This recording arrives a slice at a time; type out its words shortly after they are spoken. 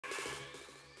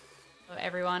Hello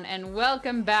everyone, and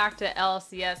welcome back to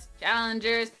LCS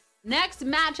Challengers. Next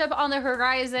matchup on the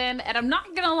horizon, and I'm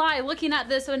not gonna lie, looking at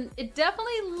this one, it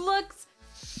definitely looks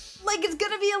like it's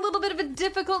gonna be a little bit of a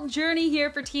difficult journey here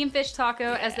for Team Fish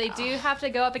Taco, as they do have to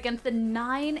go up against the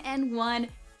 9-1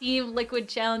 Team Liquid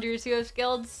Challengers, who have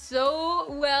scaled so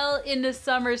well in the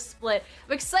summer split.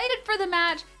 I'm excited for the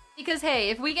match because, hey,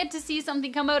 if we get to see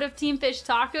something come out of Team Fish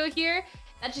Taco here,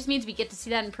 that just means we get to see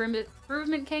that improvement,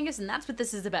 Kangas, and that's what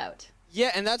this is about.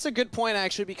 Yeah, and that's a good point,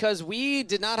 actually, because we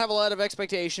did not have a lot of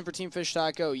expectation for Team Fish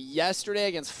Taco yesterday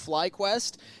against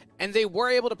FlyQuest, and they were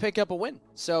able to pick up a win.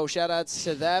 So shout-outs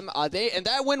to them. And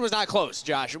that win was not close,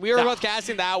 Josh. We were both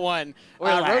casting that one.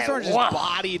 Rosethorn just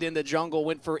bodied in the jungle,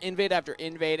 went for invade after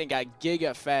invade, and got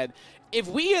giga-fed. If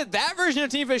we had that version of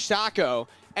Team Fish Taco,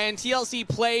 and TLC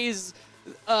plays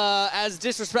as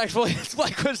disrespectfully as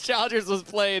FlyQuest Challengers was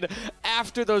played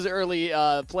after those early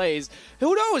plays,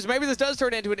 who knows? Maybe this does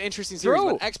turn into an interesting series.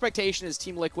 But expectation is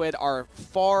Team Liquid are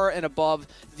far and above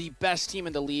the best team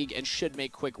in the league and should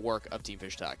make quick work of Team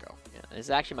Fish Taco. Yeah, this is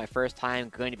actually my first time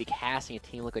going to be casting a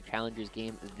Team Liquid Challengers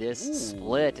game this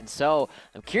split, and so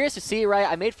I'm curious to see, right?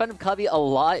 I made fun of Cubby a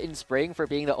lot in spring for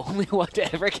being the only one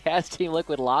to ever cast Team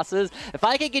Liquid losses. If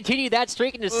I can continue that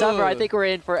streak into summer, I think we're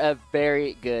in for a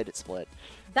very good split.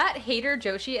 That hater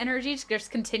Joshi energy just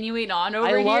continuing on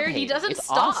over here. He doesn't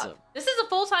stop. Awesome. This is a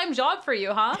full-time job for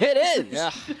you, huh? It is.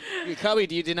 Yeah. Cubby,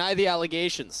 do you deny the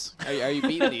allegations? Are you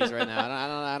beating these right now?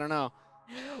 I don't know.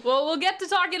 Well, we'll get to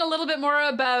talking a little bit more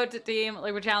about Team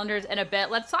Liquid Challengers in a bit.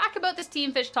 Let's talk about this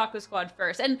Team Fish Taco squad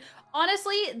first. And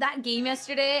honestly, that game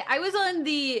yesterday, I was on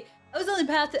the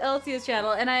path to LCS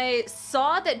channel, and I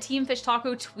saw that Team Fish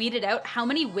Taco tweeted out how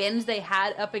many wins they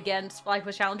had up against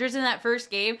FlyQuest Challengers in that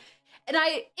first game. And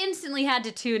I instantly had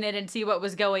to tune in and see what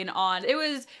was going on. There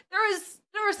was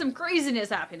some craziness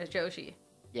happening to Joshi.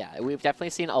 Yeah, we've definitely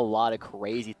seen a lot of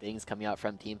crazy things coming out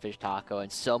from Team Fish Taco,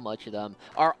 and so much of them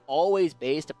are always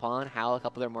based upon how a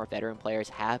couple of their more veteran players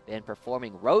have been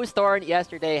performing. Rosethorn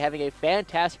yesterday having a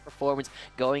fantastic performance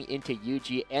going into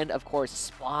UG, and of course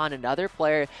Spawn, another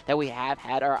player that we have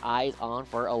had our eyes on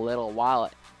for a little while,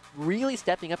 really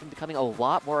stepping up and becoming a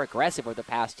lot more aggressive over the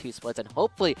past two splits, and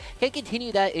hopefully can continue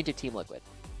that into Team Liquid.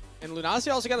 And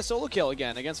Lunacia also got a solo kill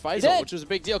again against Faisal, which was a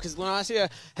big deal because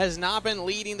Lunacia has not been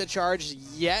leading the charge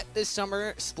yet this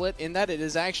summer split, in that it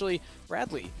is actually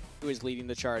Bradley who is leading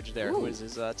the charge there, who is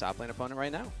his top lane opponent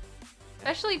right now.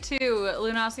 Especially, too,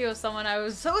 Lunacia was someone I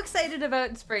was so excited about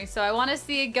in spring, so I want to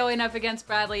see it going up against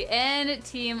Bradley and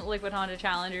Team Liquid Honda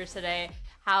Challengers today,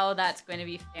 how that's going to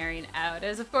be faring out.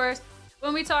 As, of course,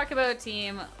 when we talk about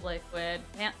Team Liquid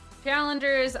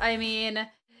Challengers, I mean,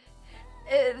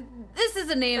 this is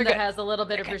a name that has a little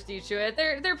bit of prestige to it.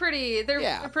 They're pretty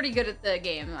good at the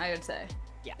game, I would say.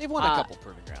 Yeah, they've won a couple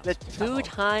proving grounds. The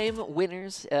two-time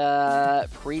winners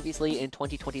previously in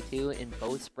 2022 in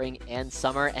both spring and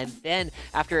summer, and then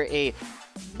after a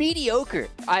mediocre,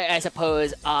 I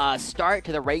suppose, start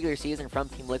to the regular season from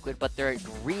Team Liquid, but their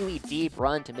really deep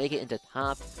run to make it into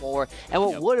top 4, and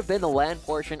what would have been the land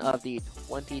portion of the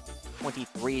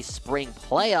 2023 spring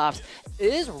playoffs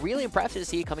is really impressive to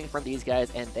see coming from these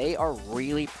guys, and they are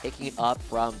really picking it up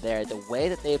from there. The way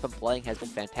that they've been playing has been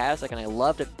fantastic, and I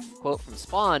loved a quote from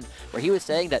Spawn where he was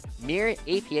saying that Mirror,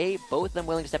 APA, both of them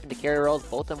willing to step into carry roles,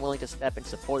 both of them willing to step into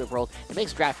supportive roles. It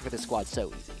makes drafting for the squad so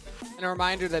easy. And a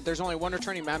reminder that there's only one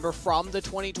returning member from the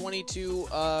 2022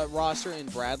 roster in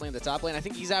Bradley in the top lane. I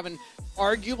think he's having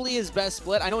arguably his best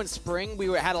split. I know in spring we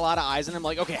had a lot of eyes on him,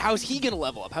 like, okay, how's he going to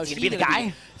level up? How's he going to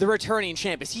be the returning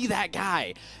champ? Is he that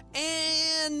guy?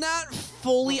 And not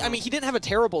fully. I mean, he didn't have a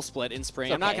terrible split in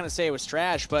spring. I'm not going to say it was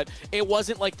trash, but it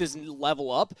wasn't like this level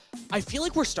up. I feel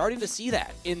like we're starting to see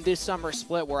that in this summer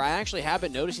split, where I actually have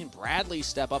been noticing Bradley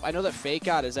step up. I know that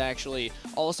FakeOut is actually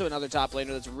also another top laner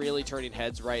that's really turning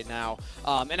heads right now.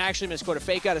 And actually, misquoted,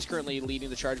 FakeOut is currently leading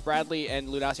the charge. Bradley and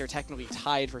Lunacia are technically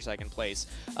tied for second place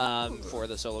for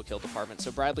the solo kill department.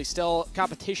 So Bradley still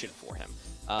competition for him.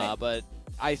 But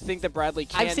I think that Bradley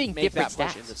can make that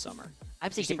push in the summer. I'm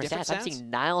seeing different stats. I'm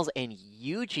seeing Niles and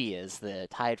Yuji as the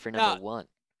tied for number 1.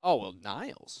 Oh, well,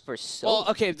 Niles. For solo. Well,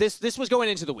 okay, this was going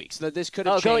into the week, so that this could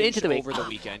have changed over the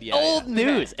weekend. Yeah, old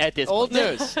news at this point. Old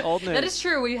news. Old news. That is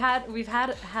true. We've had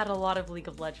a lot of League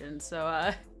of Legends,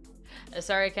 so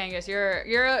sorry, Kangas,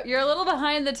 you're a little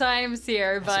behind the times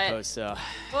here, but I suppose so.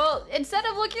 Well, instead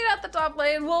of looking at the top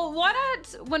lane, well, why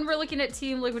not, when we're looking at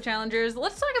Team Liquid Challengers,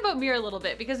 let's talk about Mirror a little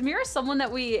bit, because Mirror is someone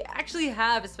that we actually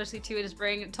have, especially too in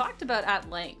spring, talked about at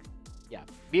length. Yeah,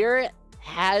 Mirror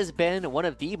has been one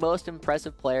of the most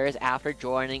impressive players after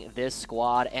joining this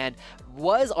squad and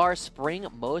was our spring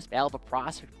most valuable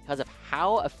prospect because of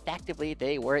how effectively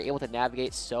they were able to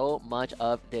navigate so much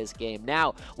of this game.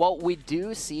 Now, what we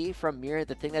do see from Mir,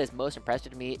 the thing that is most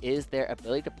impressive to me is their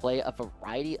ability to play a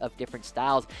variety of different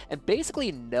styles, and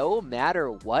basically no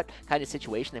matter what kind of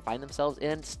situation they find themselves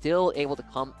in, still able to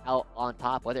come out on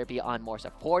top, whether it be on more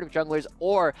supportive junglers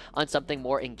or on something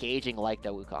more engaging like the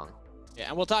Wukong. Yeah,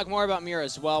 and we'll talk more about Mira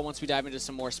as well once we dive into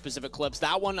some more specific clips.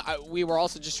 That one, we were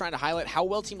also just trying to highlight how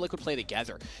well Team Liquid play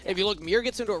together. If you look, Mira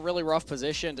gets into a really rough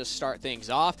position to start things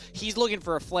off. He's looking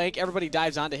for a flank. Everybody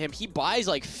dives onto him. He buys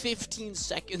like 15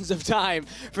 seconds of time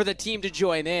for the team to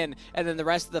join in, and then the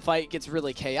rest of the fight gets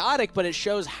really chaotic, but it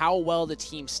shows how well the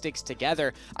team sticks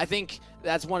together. I think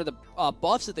that's one of the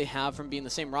buffs that they have from being the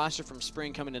same roster from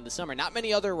spring coming into summer. Not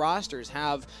many other rosters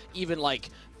have even like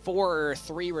 4 or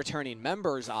 3 returning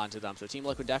members onto them. So Team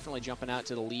Liquid definitely jumping out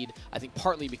to the lead, I think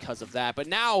partly because of that. But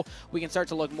now we can start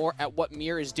to look more at what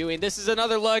Mir is doing. This is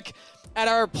another look at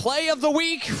our play of the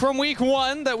week from week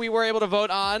 1 that we were able to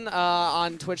vote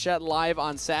on Twitch Chat Live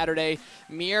on Saturday.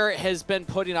 Mir has been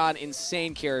putting on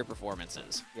insane carry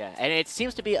performances. Yeah, and it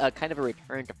seems to be a kind of a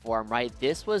return to form, right?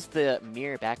 This was the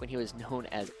Mir back when he was known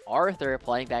as Arthur,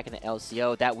 playing back in the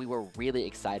LCO, that we were really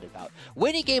excited about.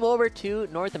 When he came over to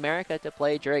North America to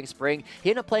play during spring, he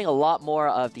ended up playing a lot more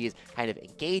of these kind of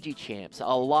engagey champs, a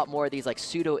lot more of these like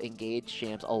pseudo-engaged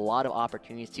champs, a lot of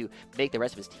opportunities to make the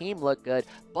rest of his team look good.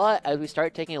 But as we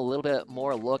start taking a little bit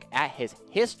more look at his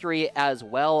history as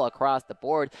well across the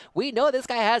board, we know this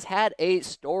guy has had a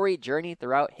story journey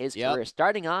throughout his career,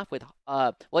 starting off with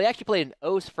well, he actually played in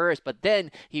OS first, but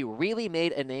then he really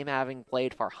made a name having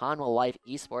played for Hanwha Life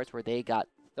Esports, where they got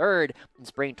 3rd in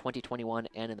spring 2021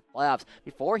 and in the playoffs,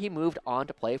 before he moved on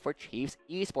to play for Chiefs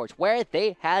Esports, where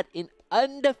they had an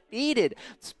undefeated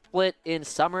split in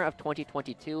summer of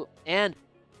 2022. And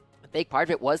a big part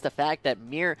of it was the fact that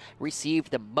Mir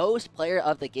received the most Player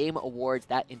of the Game awards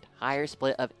that entire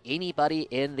split of anybody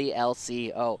in the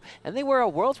LCO. And they were a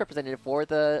Worlds representative for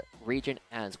the region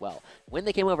as well. When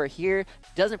they came over here,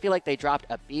 doesn't feel like they dropped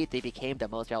a beat. They became the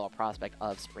most valuable prospect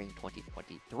of spring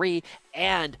 2023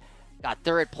 and got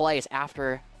 3rd place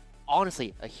after,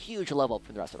 honestly, a huge level up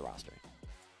from the rest of the roster.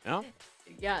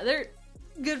 Yeah, they're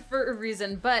good for a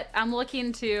reason, but I'm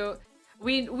looking to,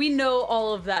 we know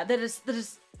all of that. That is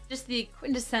just the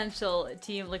quintessential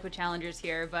Team Liquid Challengers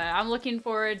here, but I'm looking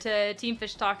forward to Team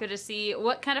Fish Taco to see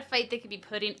what kind of fight they could be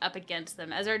putting up against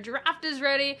them. As our draft is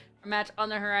ready, our match on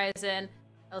the horizon.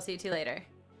 I'll see you two later.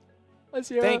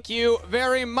 Thank you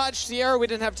very much, Sierra. We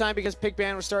didn't have time because Pick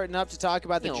Band was starting up to talk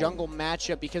about the jungle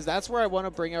matchup, because that's where I want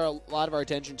to bring a lot of our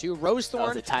attention to.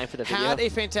 Rosethorn had a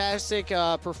fantastic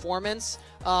performance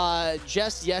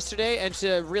just yesterday, and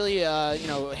to really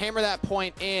hammer that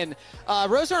point in,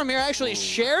 Rosethorn and Mir actually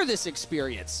share this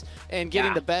experience and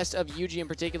getting the best of Yuji in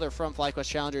particular from FlyQuest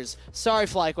Challengers. Sorry,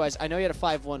 FlyQuest, I know you had a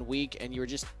 5-1 week and you were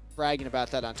just bragging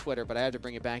about that on Twitter, but I had to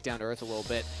bring it back down to earth a little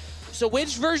bit. So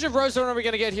which version of Rosethorn are we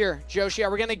going to get here, Joshi?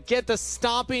 Are we going to get the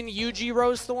stomping Yuji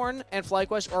Rosethorn and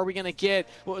FlyQuest, or are we going to get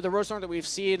the Rosethorn that we've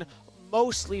seen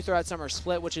mostly throughout Summer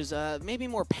Split, which is maybe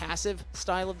more passive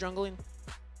style of jungling?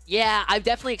 Yeah, I'm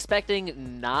definitely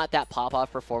expecting not that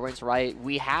pop-off performance, right?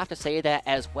 We have to say that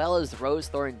as well as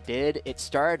Rosethorn did, it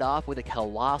started off with a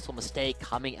colossal mistake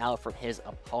coming out from his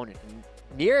opponent.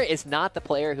 Mir is not the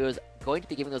player who is going to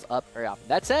be giving those up very often.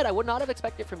 That said, I would not have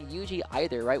expected from Yuji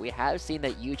either, right? We have seen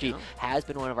that Yuji has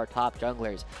been one of our top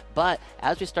junglers. But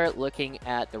as we start looking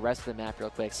at the rest of the map real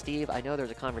quick, Steve, I know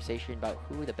there's a conversation about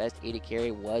who the best AD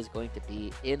carry was going to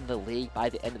be in the league by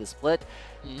the end of the split.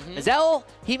 Zell,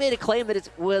 he made a claim that it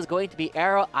was going to be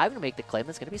Arrow. I'm going to make the claim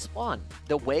it's going to be Spawn.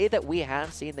 The way that we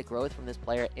have seen the growth from this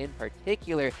player in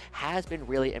particular has been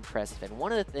really impressive. And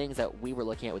one of the things that we were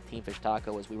looking at with Team Fish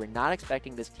Taco was we were not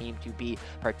expecting this team to be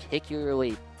particularly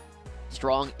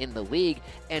strong in the league,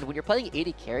 and when you're playing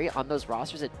AD carry on those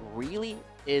rosters, it really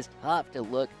is tough to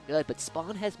look good, but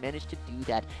Spawn has managed to do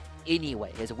that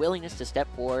anyway. His willingness to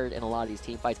step forward in a lot of these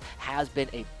team fights has been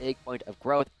a big point of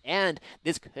growth, and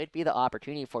this could be the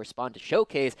opportunity for Spawn to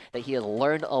showcase that he has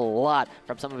learned a lot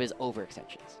from some of his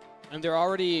overextensions. And they're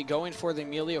already going for the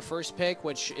Emilio first pick,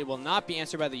 which it will not be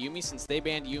answered by the Yuumi since they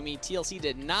banned Yuumi. TLC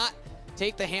did not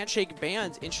take the handshake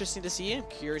bans. Interesting to see. I'm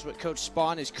curious what Coach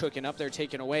Spawn is cooking up there,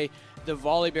 taking away the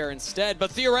Volley Bear instead.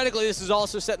 But theoretically, this is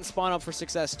also setting Spawn up for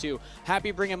success too. Happy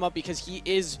to bring him up because he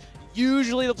is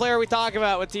usually the player we talk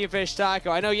about with Team Fish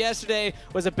Taco. I know yesterday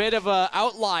was a bit of an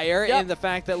outlier in the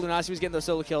fact that Lunasi was getting those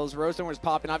solo kills, Roasthorn was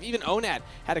popping off, even Onat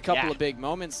had a couple of big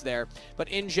moments there. But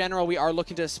in general, we are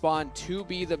looking to Spawn to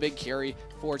be the big carry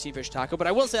for Team Fish Taco. But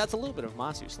I will say that's a little bit of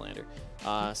Masu slander,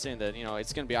 saying that, you know,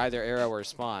 it's going to be either Arrow or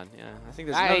Spawn. Yeah, I think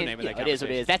there's another name in that conversation. It is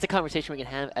what it is. That's a conversation we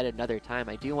can have at another time.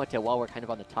 I do want to, while we're kind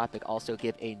of on the topic, also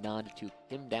give a nod to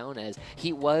Kim Down, as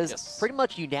he was pretty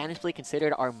much unanimously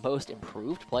considered our most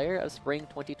improved player of spring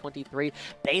 2023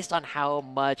 based on how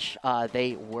much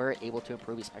they were able to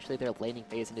improve, especially their laning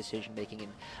phase and decision making.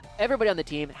 And everybody on the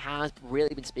team has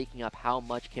really been speaking up how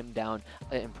much Kim Down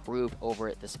improved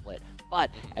over the split. But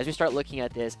as we start looking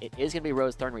at this, it is going to be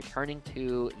Roasthorn returning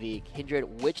to the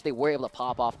Kindred, which they were able to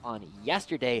pop off on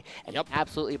yesterday and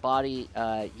absolutely body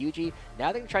Yuji.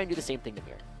 Now they're going to try and do the same thing to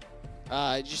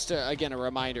Mir. Just again, a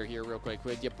reminder here real quick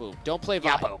with Yapu. Don't play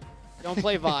Vi. Don't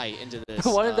play Vi into this.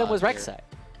 One of them was Rek'Sai.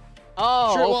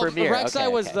 Oh, sure, well, for Mir. Rek'Sai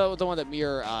was the one that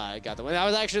Mir got the win. That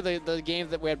was actually the game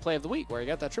that we had play of the week where he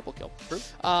got that triple kill. True.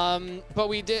 But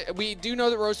we do know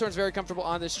that Roasthorn's very comfortable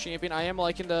on this champion. I am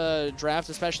liking the draft,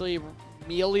 especially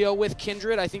Melio with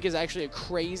Kindred. I think is actually a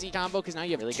crazy combo because now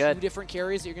you have two different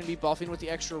carries that you're going to be buffing with the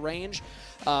extra range.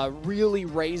 Really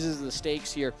raises the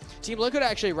stakes here. Team Liquid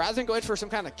actually, rather than going for some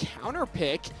kind of counter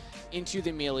pick into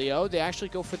the Melio, they actually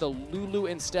go for the Lulu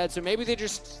instead. So maybe they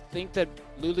just think that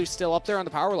Lulu's still up there on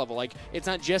the power level. Like, it's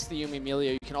not just the Yuumi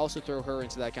Melio. You can also throw her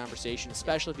into that conversation,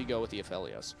 especially if you go with the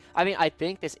Aphelios. I mean, I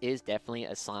think this is definitely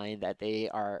a sign that they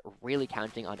are really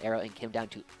counting on Arrow and Kim Down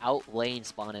to outlane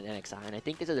Spawn and NXI. And I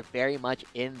think this is very much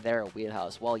in their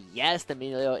wheelhouse. Well, yes, the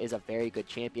Melio is a very good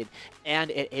champion,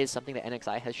 and it is something that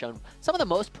NXI has shown some of the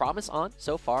most promise on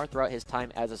so far throughout his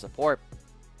time as a support.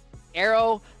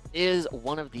 Arrow is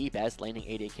one of the best laning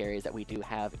AD carries that we do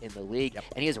have in the league,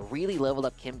 and he has really leveled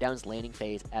up Kim Down's laning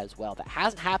phase as well. That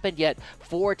hasn't happened yet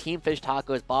for Team Fish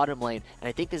Taco's bottom lane, and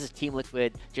I think this is Team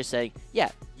Liquid just saying, yeah,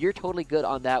 you're totally good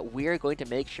on that. We're going to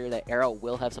make sure that Arrow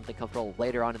will have something comfortable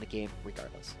later on in the game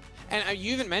regardless. And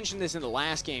you even mentioned this in the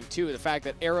last game, too, the fact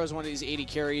that Arrow is one of these 80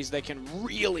 carries that can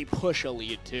really push a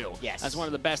lead, too. Yes. That's one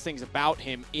of the best things about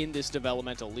him in this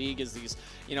developmental league is these,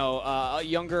 you know,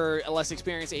 younger, less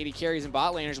experienced 80 carries and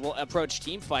bot laners will approach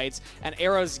team fights, and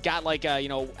Arrow's got like a, you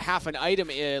know, half an item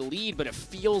lead, but it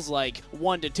feels like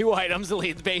 1 to 2 items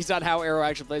lead based on how Arrow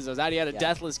actually plays those out. He had a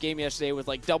deathless game yesterday with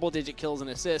like double-digit kills and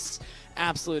assists.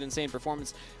 Absolute insane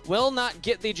performance. Will not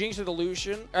get the Jinx or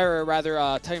Delusion, or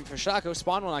rather, Team Fish Taco.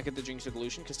 Spawn will not get the Jinx or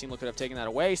Delusion because Team Liquid have taken that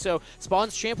away. So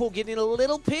Spawn's champ will getting a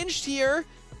little pinched here,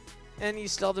 and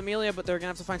he's still the Amelia, but they're gonna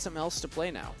have to find something else to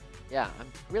play now. Yeah, I'm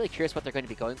really curious what they're going to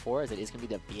be going for, as it is going to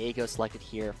be the Viego selected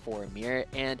here for Mir,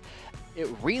 and it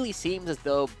really seems as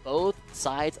though both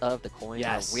sides of the coin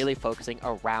are really focusing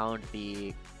around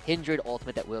the Kindred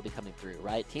ultimate that will be coming through,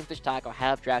 right? Team Fish Taco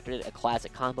have drafted a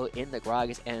classic combo in the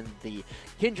Gragas and the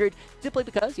Kindred simply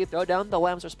because you throw down the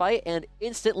Lamb's Respite and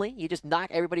instantly you just knock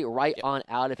everybody right on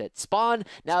out of it. Spawn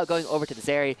now going over to the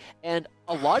Zeri, and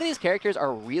a lot of these characters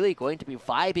are really going to be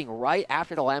vibing right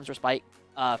after the Lamb's Respite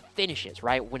finishes,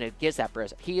 right? When it gives that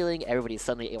burst of healing, everybody's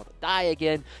suddenly able to die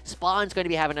again. Spawn's going to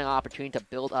be having an opportunity to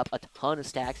build up a ton of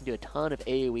stacks and do a ton of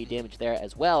AoE damage there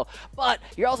as well. But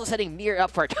you're also setting Mir up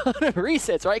for a ton of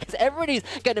resets, right? Because everybody's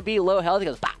going to be low health. He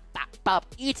goes pop, pop, pop,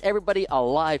 eats everybody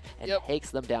alive and takes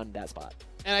them down in that spot.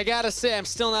 And I gotta say, I'm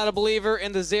still not a believer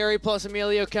in the Zeri plus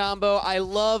Emilio combo. I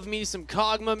love me some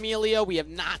Kog'Maw Emilio. We have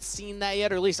not seen that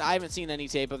yet, or at least I haven't seen any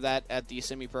tape of that at the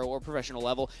semi-pro or professional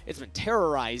level. It's been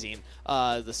terrorizing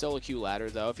the solo queue ladder,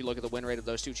 though. If you look at the win rate of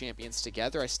those two champions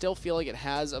together, I still feel like it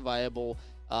has a viable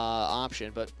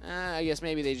option, but I guess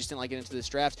maybe they just didn't like it into this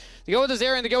draft. They go with the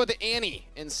Zeri and they go with the Annie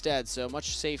instead, so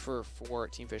much safer for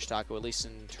Team Fish Taco, at least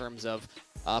in terms of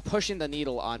pushing the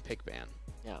needle on pick ban.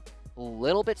 Yeah. A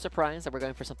little bit surprised that we're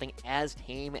going for something as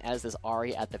tame as this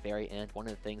Ahri at the very end. One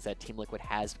of the things that Team Liquid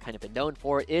has kind of been known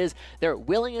for is their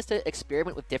willingness to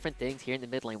experiment with different things here in the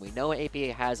mid lane. We know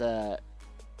APA has a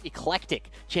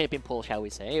eclectic champion pool, shall we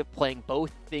say, playing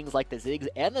both things like the Ziggs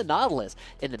and the Nautilus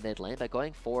in the mid lane, but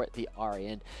going for the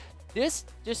Ahri. And this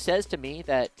just says to me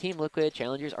that Team Liquid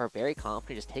Challengers are very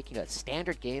confident just taking a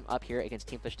standard game up here against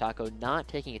Team Fish Taco, not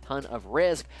taking a ton of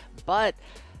risk, but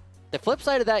the flip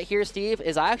side of that here, Steve,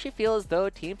 is I actually feel as though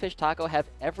Team Fish Taco have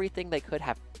everything they could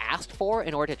have asked for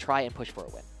in order to try and push for a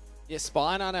win. You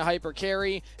spawn on a hyper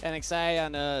carry, NXI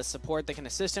on a support that can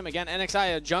assist him. Again,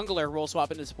 NXI, a jungler, role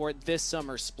swap into support this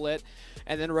summer split.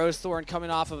 And then Rosethorn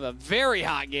coming off of a very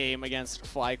hot game against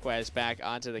FlyQuest back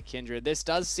onto the Kindred. This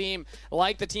does seem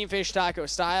like the Team Fish Taco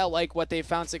style, like what they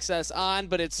found success on,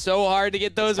 but it's so hard to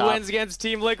get those wins against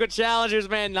Team Liquid Challengers,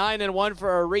 man. 9-1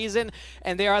 for a reason,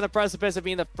 and they are on the precipice of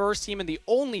being the first team and the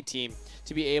only team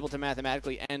to be able to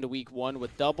mathematically end week 1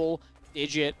 with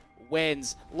double-digit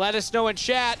wins. Let us know in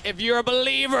chat if you're a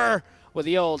believer with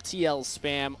the old TL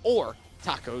spam or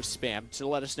taco spam to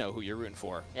let us know who you're rooting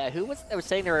for. Yeah, who was they were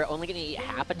saying they were only going to eat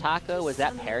half a taco? Was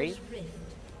that Perry?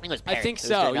 I think it was Perry. I think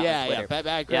so,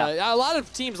 yeah. A lot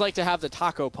of teams like to have the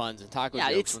taco puns and taco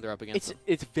jokes when they're up against them.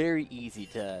 It's very easy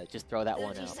to just throw that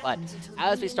one out. But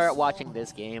as we start watching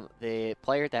this game, the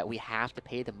player that we have to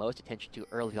pay the most attention to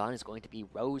early on is going to be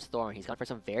Rosethorn. He's gone for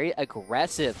some very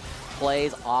aggressive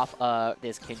plays off of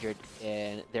this Kindred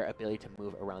and their ability to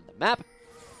move around the map.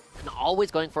 And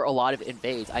always going for a lot of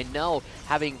invades. I know,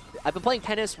 I've been playing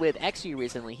tennis with XU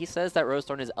recently. He says that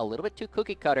Rosethorn is a little bit too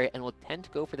cookie cutter and will tend to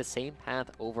go for the same path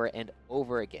over and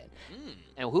over again.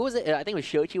 And who was it? I think it was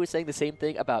Shochi was saying the same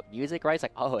thing about music, right? It's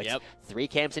like, oh, it's 3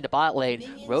 camps into bot lane.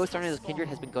 Rosethorn and his Kindred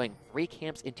has been going 3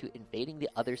 camps into invading the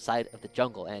other side of the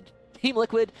jungle. And Team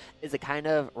Liquid is the kind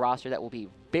of roster that will be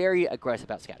very aggressive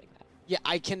about scouting. Yeah,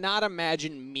 I cannot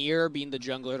imagine Mir being the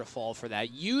jungler to fall for that.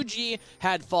 Yuji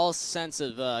had false sense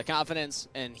of confidence,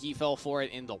 and he fell for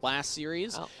it in the last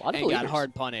series and got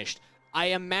hard punished. I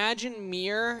imagine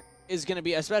Mir is going to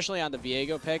be, especially on the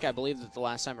Viego pick, I believe that the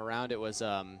last time around it was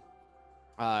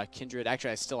Kindred.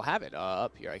 Actually, I still have it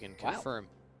up here. I can confirm.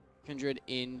 Kindred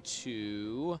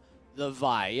into the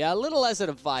Vi. Yeah, a little less than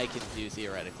a Vi can do,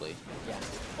 theoretically. Yeah.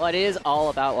 Well, it is all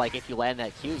about, like, if you land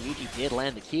that Q, Yuji did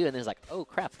land the Q, and then it's like, oh,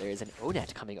 crap, there is an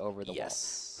Onet coming over the wall.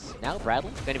 Now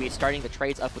Bradley's going to be starting the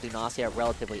trades up with Unacia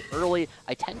relatively early.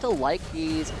 I tend to like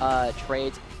these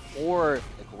trades for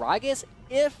the Gragas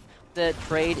if the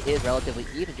trade is relatively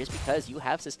even, just because you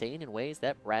have sustain in ways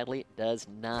that Bradley does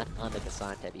not on the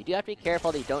Cassandra. You do have to be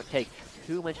careful that you don't take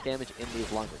too much damage in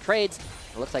these longer trades.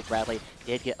 It looks like Bradley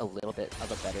did get a little bit of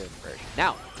a better version.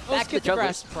 Now, back to the junglers.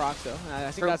 Grass proc, though.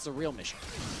 I think that's the real mission.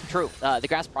 True. The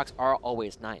grass procs are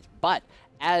always nice. But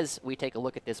as we take a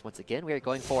look at this once again, we are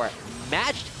going for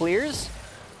matched clears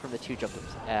from the 2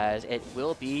 junglers, as it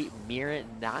will be Mir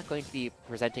not going to be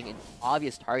presenting an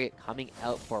obvious target coming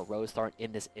out for Rosethorn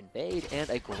in this invade, and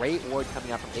a great ward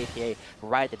coming out from APA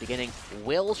right at the beginning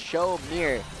will show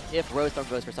Mir if Rosethorn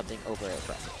goes for something over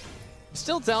aggressive.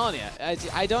 Still telling you,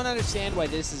 I don't understand why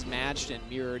this is matched and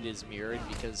mirrored is mirrored,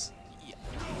 because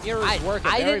mirrors work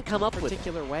a very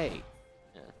particular way.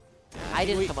 I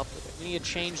didn't come up with it. We need to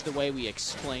change the way we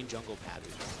explain jungle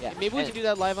patterns. Yeah. Maybe we can do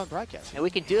that live on broadcast. And we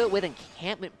can do it with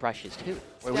encampment brushes, too.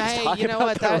 Where we you know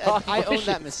what? I own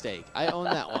that mistake. I own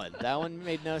that one. That one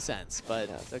made no sense, but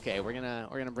it's okay. We're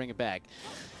gonna bring it back.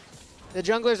 The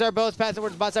junglers are both pathing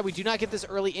towards the bot side. We do not get this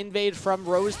early invade from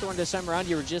Rosethorn this time around.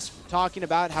 You were just talking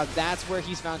about how that's where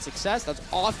he's found success. That's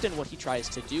often what he tries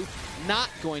to do. Not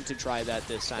going to try that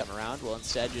this time around. We'll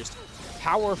instead just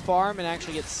power farm and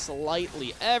actually get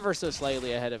slightly, ever so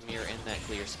slightly ahead of Mir in that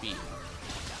clear speed.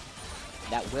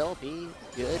 That will be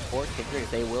good for Kindred.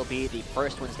 They will be the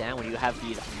first ones down when you have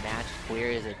these matched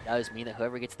clears. It does mean that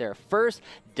whoever gets there first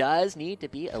does need to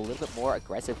be a little bit more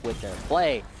aggressive with their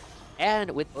play.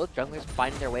 And with both junglers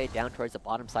finding their way down towards the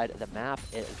bottom side of the map,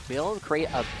 it will create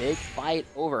a big fight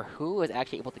over who is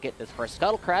actually able to get this first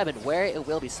Scuttle Crab and where it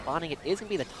will be spawning. It is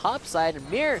going to be the top side, and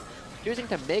Mir choosing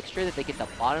to make sure that they get the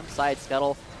bottom side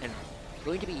Scuttle, and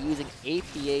going to be using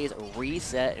APA's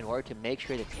reset in order to make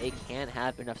sure that they can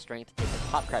have enough strength to take the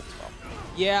top crab as well.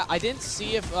 Yeah, I didn't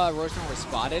see if Rosethorn was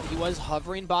spotted. He was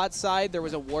hovering bot side. There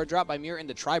was a ward drop by Mir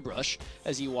into Tribrush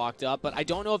as he walked up, but I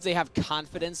don't know if they have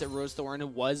confidence that Rosethorn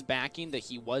was backing, that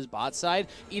he was bot side.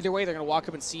 Either way, they're going to walk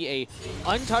up and see a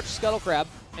untouched Scuttle Crab,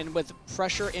 and with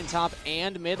pressure in top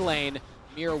and mid lane,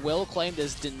 Mir will claim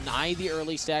this, deny the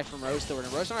early stack from Rosethorn, and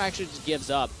Rosethorn actually just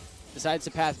gives up. Decides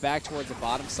to path back towards the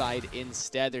bottom side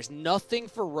instead. There's nothing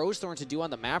for Rosethorn to do on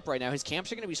the map right now. His camps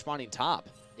are going to be spawning top.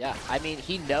 Yeah, I mean,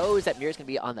 he knows that Mir's going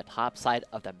to be on the top side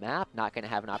of the map, not going to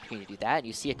have an opportunity to do that. And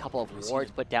you see a couple of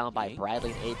wards put down by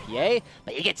Bradley and APA,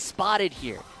 but you get spotted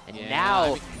here. And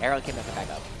now, Aaron came back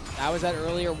up. That was that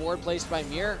earlier ward placed by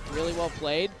Mir. Really well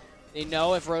played. They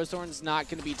know if Rosethorn's not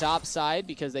going to be top side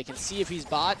because they can see if he's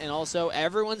bot, and also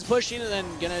everyone's pushing and then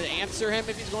going to answer him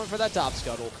if he's going for that top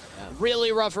scuttle. Yeah.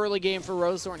 Really rough early game for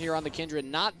Rosethorn here on the Kindred.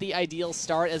 Not the ideal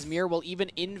start, as Mir will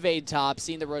even invade top,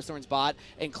 seeing the Rosethorn's bot,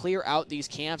 and clear out these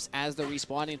camps as they're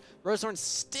respawning. Rosethorn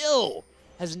still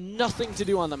has nothing to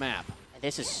do on the map.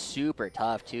 This is super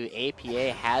tough, too.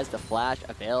 APA has the flash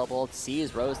available,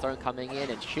 sees Rosethorn coming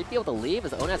in, and should be able to leave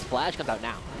as Onat's flash comes out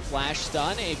now. Flash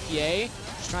stun, APA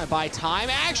just trying to buy time.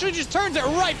 Actually just turns it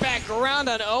right back around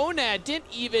on Onat. Didn't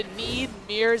even need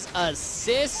Mir's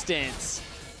assistance.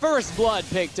 First blood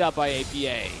picked up by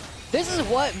APA. This is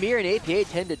what Mir and APA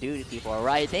tend to do to people,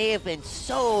 right? They have been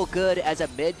so good as a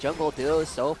mid-jungle duo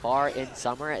so far in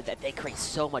summer that they create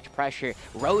so much pressure.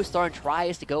 Rosethorn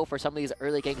tries to go for some of these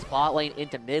early ganks bot lane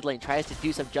into mid lane, tries to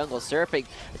do some jungle surfing,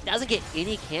 but doesn't get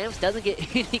any camps, doesn't get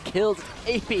any kills.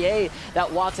 It's APA that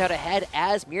walks out ahead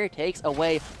as Mir takes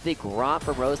away the Gromp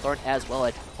from Rosethorn as well.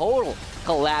 A total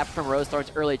collapse from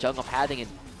Rosethorn's early jungle pathing,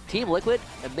 and Team Liquid,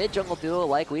 a mid-jungle duo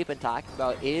like we've been talking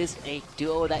about, is a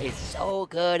duo that is so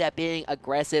good at being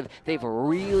aggressive. They've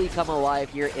really come alive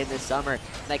here in the summer,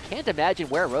 and I can't imagine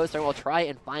where Rosethorn will try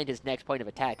and find his next point of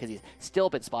attack because he's still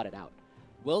been spotted out.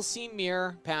 We'll see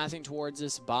Mir pathing towards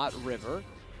this bot river.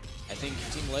 I think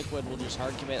Team Liquid will just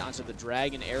hard commit onto the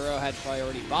Dragon. Arrow had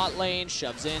priority bot lane,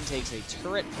 shoves in, takes a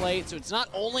turret plate. So it's not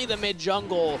only the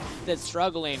mid-jungle that's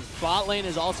struggling. Bot lane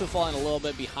is also falling a little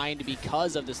bit behind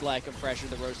because of this lack of pressure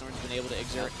that Rosethorn's been able to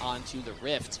exert onto the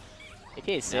Rift.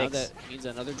 Okay, 6. Now that means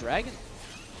another Dragon.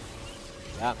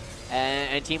 Yeah,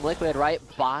 and Team Liquid right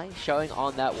by showing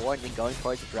on that ward and then going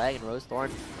towards the Dragon. Rosethorn,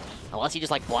 unless he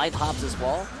just like blind hops this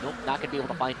wall, nope, not going to be able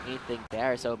to find anything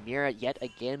there. So Mira yet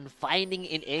again finding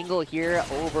an angle here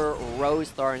over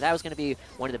Rosethorn. That was going to be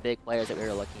one of the big players that we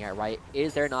were looking at, right?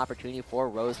 Is there an opportunity for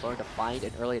Rosethorn to find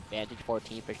an early advantage for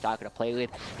Team Fish Taco to play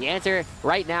with? The answer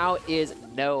right now is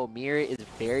no. Mira is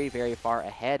very, very far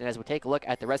ahead. And as we take a look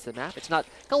at the rest of the map, it's not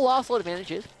colossal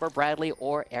advantages for Bradley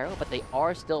or Arrow, but they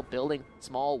are still building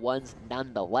small ones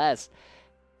nonetheless.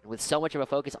 With so much of a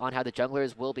focus on how the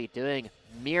junglers will be doing,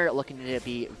 Mir looking to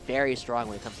be very strong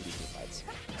when it comes to these team fights.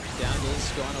 Down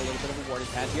is going a little bit of a warded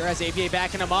pad here as APA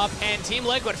backing him up, and Team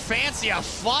Liquid fancy a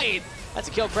fight. That's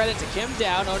a kill credit to Kim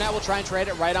Down. Onat will try and trade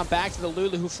it right on back to the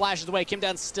Lulu, who flashes away. Kim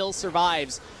Down still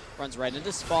survives. Runs right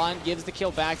into spawn, gives the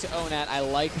kill back to Onat. I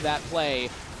like that play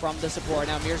from the support.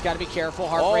 Now Mir's got to be careful.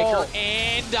 Heartbreaker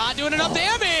and not doing enough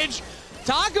damage.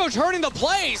 Taco turning the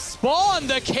play. Spawn,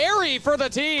 the carry for the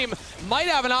team, might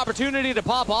have an opportunity to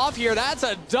pop off here. That's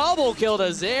a double kill to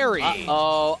Zeri.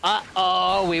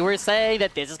 Uh-oh. We were saying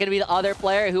that this is going to be the other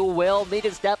player who will need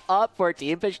to step up for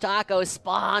Team Fish Taco.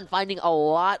 Spawn finding a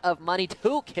lot of money.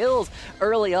 2 kills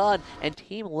early on, and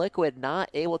Team Liquid not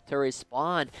able to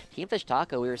respond. Team Fish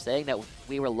Taco, we were saying that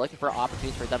we were looking for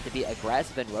opportunities for them to be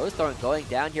aggressive, and Rosethorn going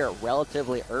down here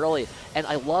relatively early. And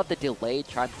I love the delayed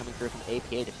charm coming through from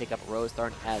APA to pick up Rosethorn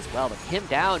as well. But Kim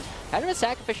Down, kind of a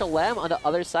sacrificial lamb on the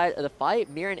other side of the fight.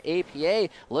 Mir and APA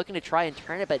looking to try and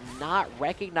turn it, but not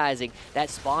recognizing that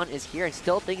Spawn is here and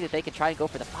still thinking that they can try and go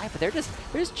for the fight. But they're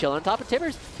just chilling on top of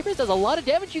Tibbers. Tibbers does a lot of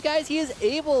damage, you guys. He is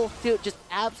able to just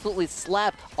absolutely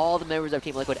slap all the members of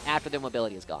Team Liquid after their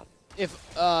mobility is gone.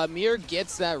 If Mir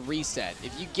gets that reset,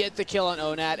 if you get the kill on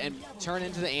Onat and turn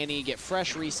into the Annie, get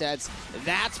fresh resets,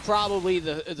 that's probably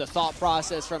the thought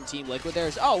process from Team Liquid.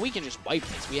 There's, oh, we can just wipe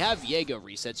this. We have Viego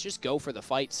resets. Just go for the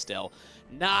fight still.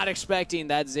 Not expecting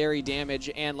that Zeri damage,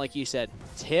 and like you said,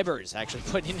 Tibbers actually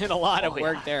putting in a lot of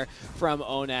work there from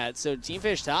Onat. So Team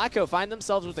Fish Taco find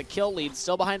themselves with a kill lead,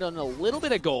 still behind on a little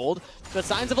bit of gold, but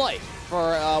signs of life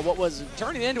for what was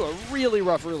turning into a really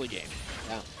rough early game.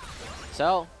 Yeah.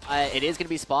 So, it is going to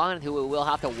be Spawn, who will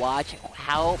have to watch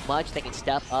how much they can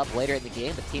step up later in the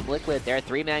game. But Team Liquid, their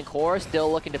 3-man core,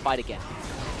 still looking to fight again.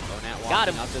 Got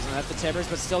him. Up, doesn't have the Tibbers,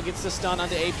 but still gets the stun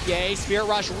onto APA. Spirit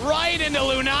Rush right into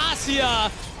Lunacia,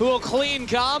 who will clean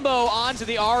combo onto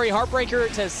the Ahri.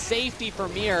 Heartbreaker to safety for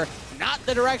Mir. Not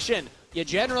the direction you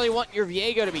generally want your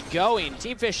Viego to be going.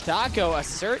 Team Fish Taco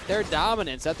assert their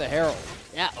dominance at the Herald.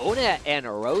 Yeah, Onat and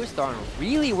Rosethorn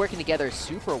really working together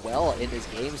super well in this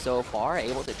game so far,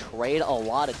 able to trade a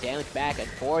lot of damage back and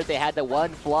forth. They had the one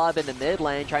flub in the mid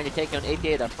lane trying to take on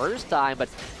APA the first time, but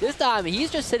this time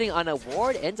he's just sitting on a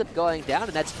ward, ends up going down,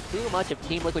 and that's too much of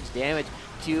Team Liquid's damage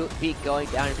to be going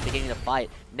down at the beginning of the fight.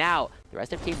 Now, the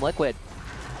rest of Team Liquid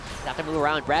have to move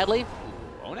around. Bradley?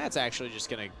 Onat's actually just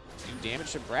going to do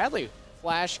damage to Bradley.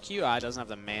 Flash Q, doesn't have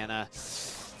the mana.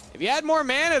 If you had more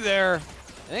mana there,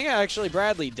 I think actually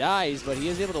Bradley dies, but he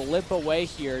is able to limp away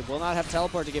here. Will not have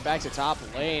teleport to get back to top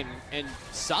lane. And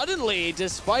suddenly,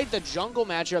 despite the jungle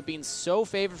matchup being so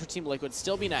favored for Team Liquid,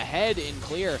 still being ahead in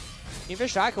clear, Team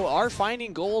Fish Taco are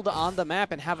finding gold on the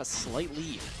map and have a slight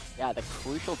lead. Yeah, the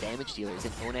crucial damage dealers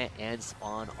in Onat and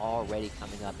Spawn already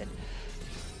coming up. And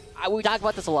we talk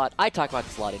about this a lot. I talk about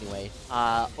this a lot anyway.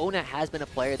 Ona has been a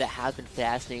player that has been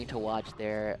fascinating to watch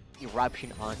their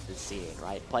eruption onto the scene,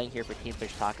 right? Playing here for Team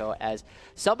Fish Taco as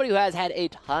somebody who has had a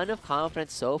ton of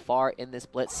confidence so far in this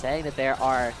split, saying that there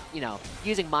are, you know,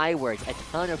 using my words, a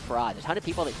ton of fraud, a ton of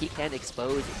people that he can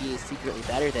expose that he is secretly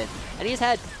better than. And he's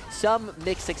had some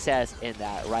mixed success in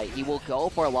that, right? He will go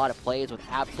for a lot of plays with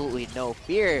absolutely no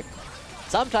fear.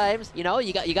 Sometimes, you know,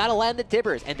 you got to land the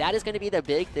tibbers, and that is going to be the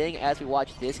big thing as we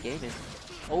watch this game is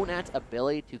Onat's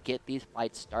ability to get these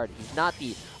fights started. He's not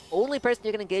the only person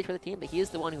you're going to engage for the team, but he is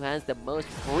the one who has the most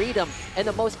freedom and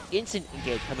the most instant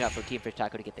engage coming out from Team Fish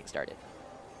Taco to get things started.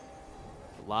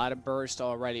 A lot of burst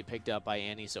already picked up by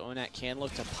Annie, so Onat can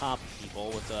look to pop people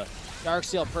with the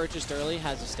Darksteel purchased early,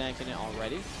 has a stack in it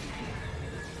already.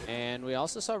 And we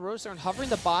also saw Rosethorn hovering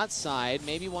the bot side,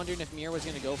 maybe wondering if Mir was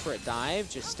going to go for a dive,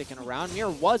 just sticking around. Mir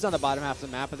was on the bottom half of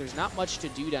the map, but there's not much to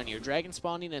do down here. Dragon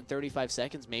spawning in 35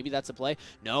 seconds, maybe that's a play.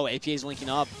 No, APA's linking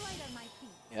up.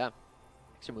 Yeah.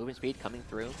 Extra movement speed coming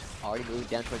through. Already moving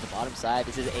down towards the bottom side.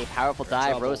 This is a powerful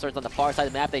dive. Rosethorn's on the far side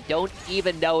of the map. They don't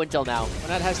even know until now.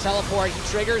 Onat has teleport. He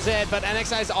triggers it, but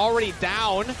NXI is already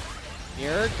down.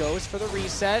 Mir goes for the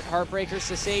reset. Heartbreakers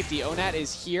to safety. Onat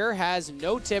is here, has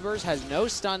no tibbers, has no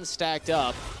stuns stacked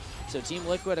up. So Team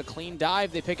Liquid, a clean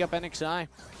dive. They pick up NXI.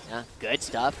 Yeah, good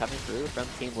stuff coming through from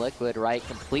Team Liquid, right?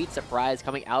 Complete surprise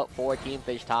coming out for Team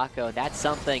Fish Taco. That's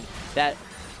something that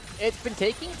it's been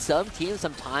taking some teams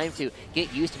some time to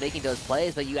get used to making those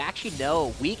plays, but you actually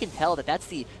know, we can tell that that's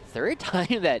the third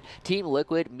time that Team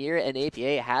Liquid, Mir, and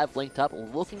APA have linked up,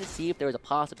 looking to see if there was a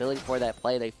possibility for that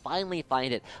play. They finally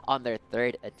find it on their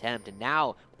third attempt, and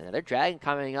now with another Dragon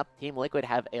coming up, Team Liquid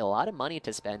have a lot of money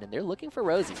to spend, and they're looking for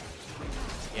Rosie.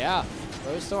 Yeah,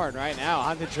 Rosethorn right now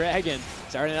on the Dragon,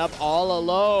 starting up all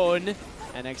alone.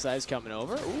 NXI's coming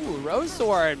over. Ooh,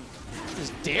 Rosethorn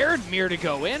just dared Mir to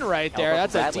go in right there.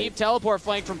 That's a deep teleport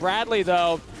flank from Bradley,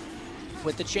 though.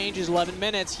 With the changes, 11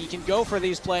 minutes, he can go for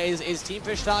these plays. Is Team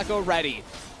Fish Taco ready?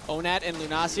 Onat and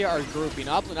Lunacia are grouping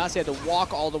up. Lunacia had to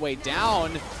walk all the way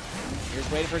down. Here's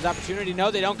waiting for his opportunity. No,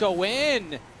 they don't go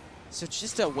in. So it's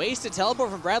just a wasted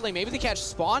teleport from Bradley. Maybe they catch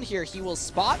spawn here. He will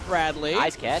spot Bradley.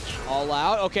 Nice catch. All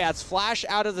out. Okay, that's flash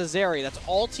out of the Zeri. That's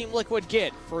all Team Liquid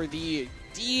get for the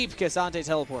deep Cassante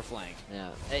teleport flank. Yeah,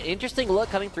 an interesting look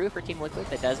coming through for Team Liquid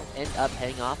that doesn't end up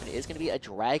paying off, and it is going to be a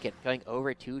Dragon going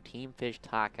over to Team Fish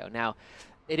Taco. Now,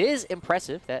 it is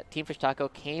impressive that Team Fish Taco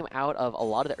came out of a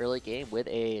lot of the early game with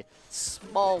a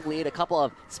small lead, a couple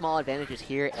of small advantages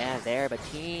here and there, but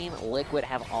Team Liquid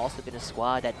have also been a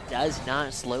squad that does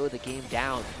not slow the game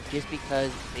down just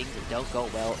because things don't go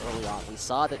well early on. We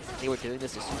saw that they were doing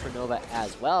this to Supernova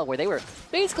as well, where they were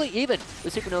basically even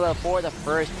with Supernova for the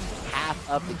first half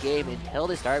of the game until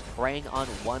they started preying on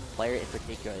one player in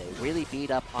particular. They really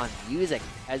beat up on music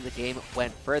as the game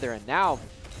went further, and now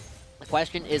the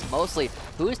question is mostly,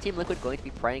 who is Team Liquid going to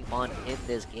be preying on in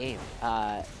this game?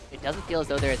 It doesn't feel as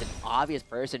though there is an obvious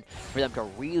person for them to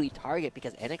really target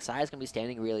because NXI is going to be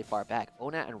standing really far back.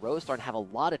 Onat and Rosethorn have a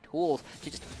lot of tools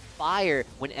to just fire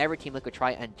whenever Team Liquid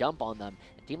try and jump on them.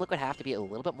 And Team Liquid have to be a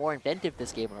little bit more inventive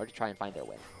this game in order to try and find their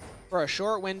way. For a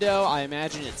short window, I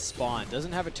imagine it's Spawn.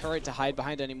 Doesn't have a turret to hide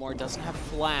behind anymore. Doesn't have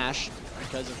Flash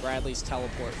because of Bradley's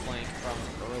teleport flank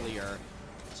from earlier.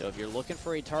 So if you're looking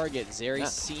for a target, Zeri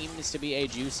seems to be a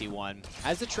juicy one.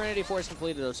 As the Trinity Force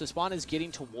completed though, so Spawn is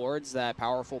getting towards that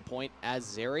powerful point as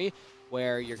Zeri,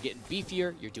 where you're getting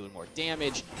beefier, you're doing more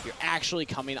damage, you're actually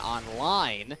coming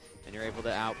online, and you're able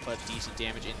to output decent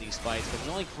damage in these fights. But he's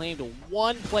only claimed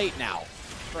one plate now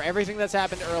for everything that's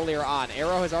happened earlier on.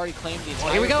 Arrow has already claimed the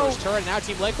entire first turret, and now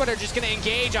Team Liquid are just going to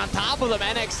engage on top of them.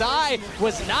 NXI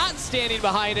was not standing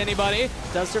behind anybody.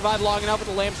 Does survive long enough with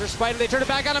the Lambs Respite. They turn it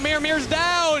back on a Mir. Mir's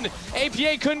down!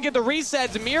 APA couldn't get the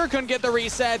resets. Mir couldn't get the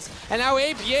resets. And now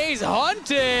APA's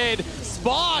hunted.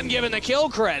 Spawn given the kill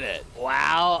credit.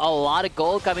 Wow, a lot of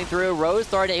gold coming through.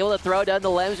 Rosethorn able to throw down the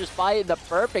Lambs Respite in the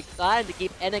perfect time to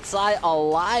keep NXI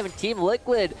alive. And Team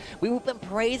Liquid, we've been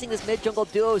praising this mid-jungle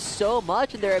duo so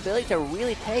much and their ability to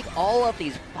really take all of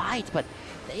these fights, but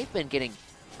they've been getting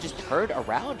just turned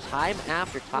around time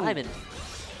after time. And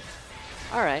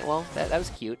all right, well, that was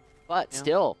cute. But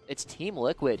still, it's Team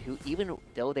Liquid who, even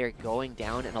though they're going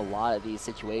down in a lot of these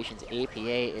situations, APA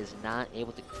is not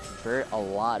able to convert a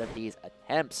lot of these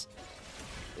attempts.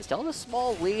 It's still a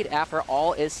small lead after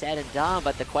all is said and done,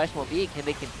 but the question will be, can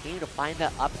they continue to find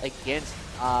that up against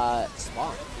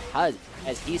Spawn? Because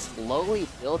as he slowly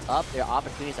builds up their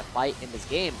opportunities to fight in this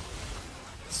game,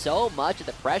 so much of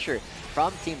the pressure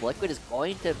from Team Liquid is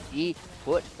going to be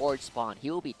put towards Spawn.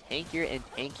 He will be tankier and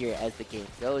tankier as the game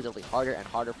goes. It'll be harder and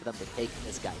harder for them to take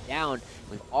this guy down.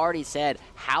 We've already said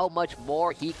how much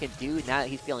more he can do now that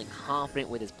he's feeling confident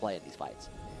with his play in these fights.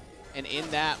 And in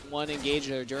that one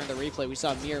engager during the replay, we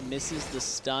saw Mir misses the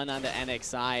stun onto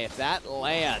NXI. If that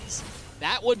lands,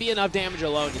 that would be enough damage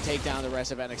alone to take down the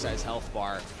rest of NXI's health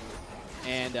bar.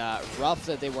 And rough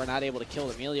that they were not able to kill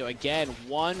Emilio. Again,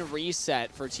 one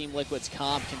reset for Team Liquid's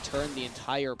comp can turn the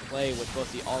entire play with both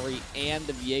the Ari and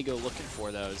the Viego looking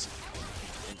for those.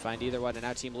 And find either one. And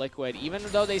now Team Liquid, even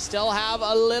though they still have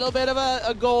a little bit of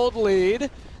a gold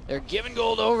lead, they're giving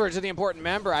gold over to the important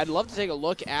member. I'd love to take a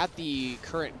look at the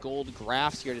current gold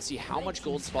graphs here to see how much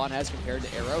gold Spawn has compared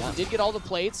to Arrow. He did get all the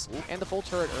plates and the full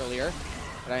turret earlier,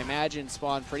 but I imagine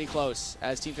Spawn pretty close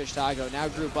as Team Fish Taco now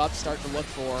group up, start to look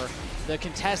for the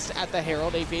contest at the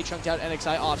Herald. APA chunked out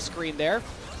NXI off screen there,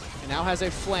 and now has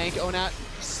a flank. Onat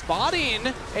spotting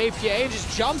APA and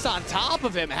just jumps on top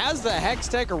of him, has the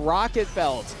Hextech rocket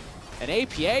belt, and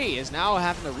APA is now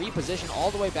having to reposition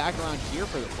all the way back around here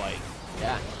for the fight.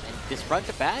 Yeah, and this front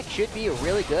to back should be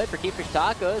really good for Team Fish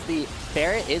Tacos. The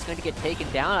Ferret is going to get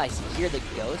taken down. I hear the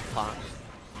Ghost pump.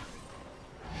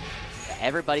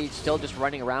 Everybody's still just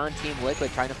running around Team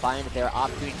Liquid trying to find their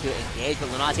opportunity to engage, but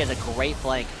Lunazi has a great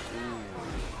flank.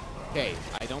 Okay,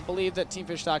 I don't believe that Team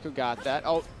Fish Taco got that.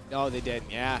 Oh, no, they did.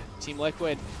 Yeah, Team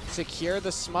Liquid secure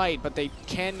the smite, but they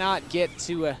cannot get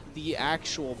to the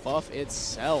actual buff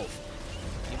itself.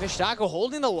 Team Fish Taco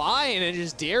holding the line and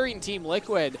just daring Team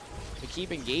Liquid to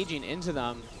keep engaging into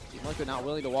them. Team Liquid not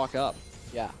willing to walk up.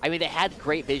 Yeah, I mean, they had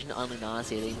great vision on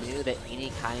Lunacy. They knew that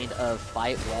any kind of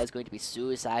fight was going to be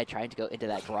suicide, trying to go into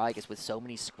that Gragas with so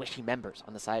many squishy members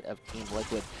on the side of Team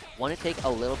Liquid. Want to take a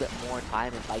little bit more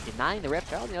time, and by denying the Rift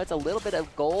Herald, you know, it's a little bit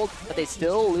of gold, but they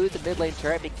still lose the mid lane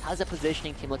turret because of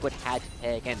positioning Team Liquid had to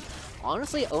take. And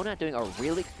honestly, Onat doing a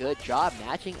really good job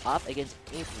matching up against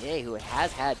APA, who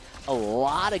has had a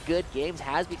lot of good games,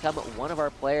 has become one of our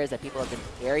players that people have been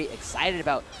very excited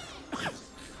about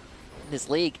this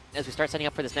league. As we start setting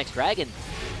up for this next dragon,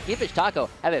 Team Fish Taco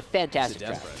have a fantastic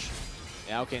draft.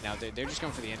 Yeah, okay, now they're just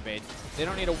going for the invade. They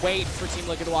don't need to wait for Team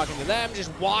Liquid to walk into them,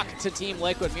 just walk to Team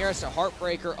Liquid. Miras to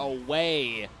Heartbreaker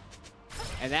away.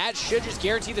 And that should just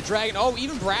guarantee the dragon. Oh,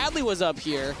 even Bradley was up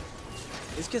here.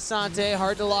 Is Cassante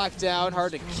hard to lock down,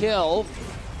 hard to kill?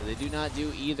 But they do not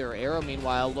do either. Arrow,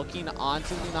 meanwhile, looking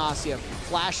onto Lunacia,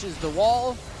 flashes the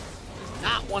wall. Does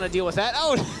not want to deal with that.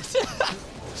 Oh!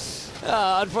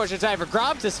 Unfortunate time for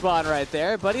Gromp to spawn right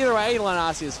there, but either way,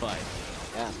 Lunacia is fine.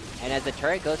 Yeah, and as the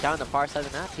turret goes down the far side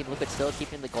of the map, Team Liquid still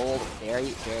keeping the gold very,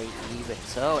 very even.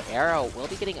 So Arrow will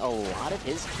be getting a lot of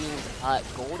his team's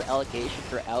gold allocation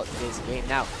throughout this game.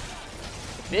 Now,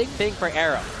 the big thing for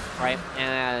Arrow, right,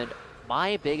 and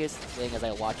my biggest thing as I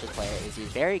watch this player is he's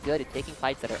very good at taking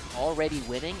fights that are already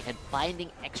winning and finding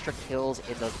extra kills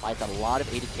in those fights that a lot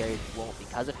of AD carries won't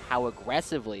because of how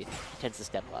aggressively he tends to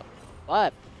step up.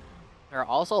 But there are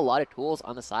also a lot of tools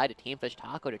on the side of Team Fish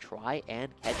Taco to try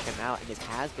and catch him out, and this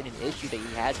has been an issue that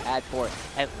he has had for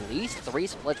at least 3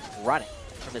 splits running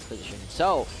from this position.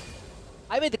 So,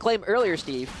 I made the claim earlier,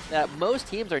 Steve, that most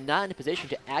teams are not in a position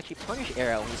to actually punish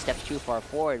Arrow when he steps too far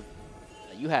forward.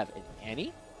 You have an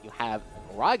Annie, you have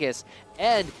Gragas,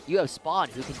 and you have Spawn,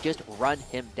 who can just run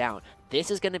him down. This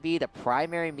is going to be the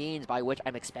primary means by which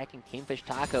I'm expecting Team Fish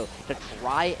Taco to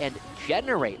try and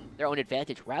generate their own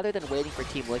advantage rather than waiting for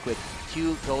Team Liquid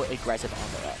to go aggressive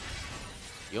on their own.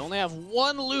 You only have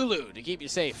one Lulu to keep you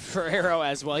safe for Arrow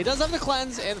as well. He does have the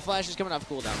cleanse, and the flash is coming off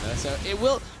cooldown though, so it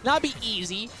will not be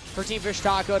easy for Team Fish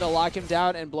Taco to lock him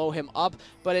down and blow him up,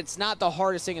 but it's not the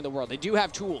hardest thing in the world. They do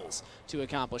have tools to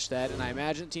accomplish that, and I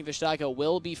imagine Team Fish Taco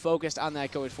will be focused on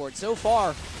that going forward. So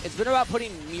far, it's been about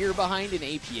putting Mir behind and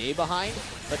APA behind,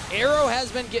 but Arrow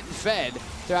has been getting fed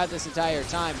throughout this entire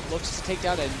time. Looks to take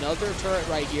down another turret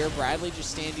right here. Bradley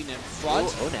just standing in front.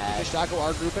 Fish Taco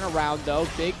are grouping around though.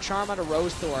 Big charm on a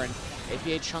Rosethorn.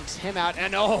 APA chunks him out,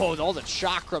 and oh, all the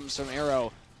chakrams from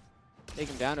Arrow take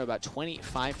him down to about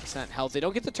 25% health. They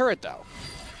don't get the turret though.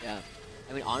 Yeah.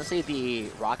 I mean, honestly, the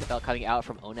Rocket Belt coming out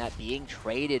from Onat being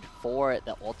traded for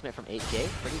the ultimate from 8K,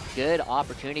 pretty good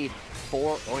opportunity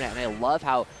for Onat. And I love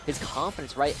how his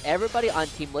confidence, right? Everybody on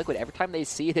Team Liquid, every time they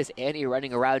see this Annie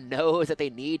running around, knows that they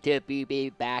need to be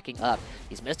backing up.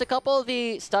 He's missed a couple of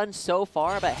the stuns so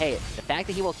far, but hey, the fact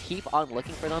that he will keep on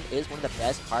looking for them is one of the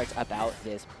best parts about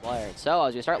this player. So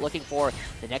as we start looking for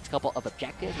the next couple of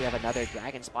objectives, we have another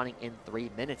dragon spawning in 3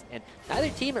 minutes. And neither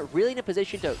team are really in a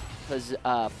position to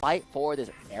fight for this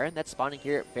Baron that's spawning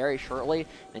here very shortly.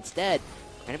 Instead,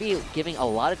 Going to be giving a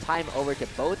lot of time over to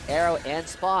both Arrow and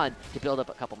Spawn to build up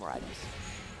a couple more items.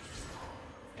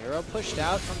 Arrow pushed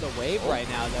out from the wave right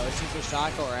now, though. Team Fish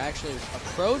Taco are actually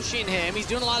approaching him. He's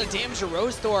doing a lot of damage to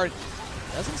Rosethorn.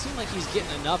 Doesn't seem like he's getting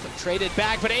enough traded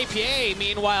back, but APA,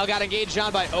 meanwhile, got engaged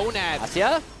on by Onat.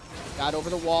 Asya? Got over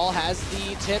the wall, has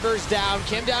the Tibbers down.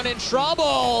 Kim down in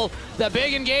trouble. The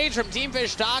big engage from Team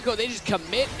Fish Taco. They just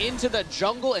commit into the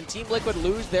jungle, and Team Liquid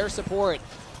lose their support.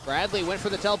 Bradley went for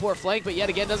the teleport flank, but yet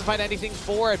again doesn't find anything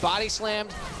for it. Body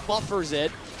slammed, buffers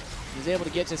it. He's able to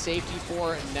get to safety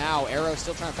for now. Arrow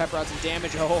still trying to pepper out some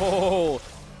damage. Oh,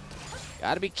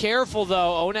 gotta be careful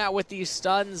though. Onat with these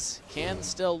stuns can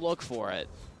still look for it.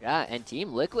 Yeah, and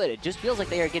Team Liquid, it just feels like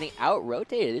they are getting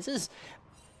out-rotated. This is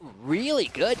really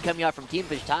good coming out from Team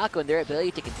Fish Taco and their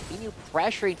ability to continue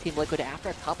pressuring Team Liquid after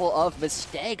a couple of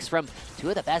mistakes from two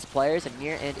of the best players,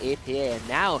 Amir and APA. And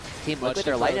now Team Liquid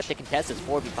are lining up to contest this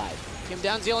 4v5. Kim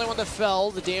down's the only one that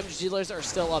fell. The damage dealers are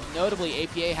still up. Notably,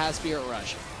 APA has Spirit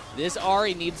Rush. This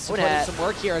Ari needs to put in some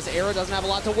work here as Arrow doesn't have a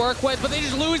lot to work with, but they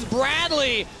just lose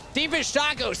Bradley. Team Fish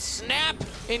Taco snap,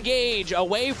 engage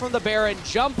away from the Baron,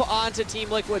 jump onto Team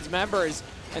Liquid's members,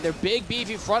 and their big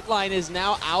beefy front line is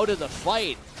now out of the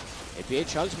fight. APA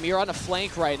chugs Mir on the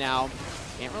flank right now.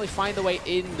 Can't really find the way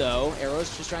in though.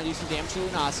 Arrow's just trying to do some damage to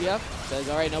Lunasia. Says,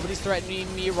 all right, nobody's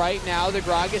threatening me right now. The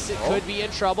Gragas, it could be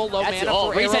in trouble. Low mana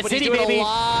for Arrow, but he's doing a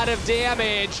lot of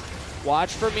damage.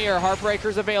 Watch for Mir.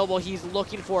 Heartbreaker's available. He's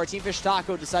looking for it. Team Fish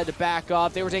Taco decided to back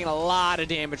up. They were taking a lot of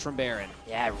damage from Baron.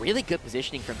 Yeah, really good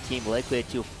positioning from Team Liquid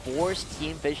to force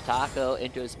Team Fish Taco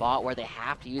into a spot where they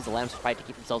have to use the Lamb's Pride to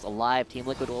keep themselves alive. Team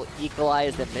Liquid will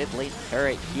equalize the mid lane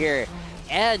turret here.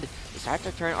 And we start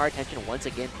to turn our attention once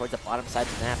again towards the bottom side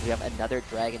of the map. We have another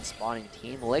dragon spawning.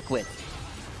 Team Liquid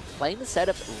playing the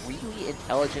setup really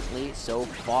intelligently so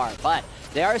far, but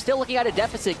they are still looking at a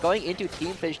deficit going into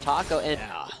Team Fish Taco, and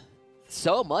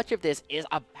so much of this is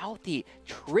about the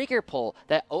trigger pull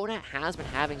that Onat has been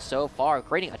having so far,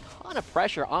 creating a ton of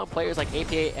pressure on players like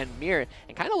APA and Mir,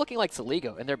 and kind of looking like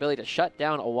Saligo in their ability to shut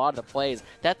down a lot of the plays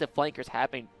that the flankers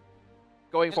have been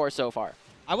going for so far.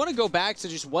 I want to go back to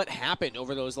just what happened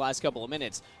over those last couple of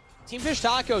minutes. Team Fish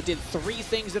Taco did 3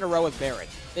 things in a row with Baron.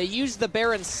 They used the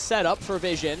Baron setup for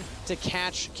Vision to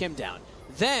catch Kim down.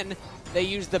 Then they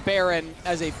used the Baron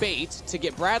as a bait to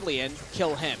get Bradley in,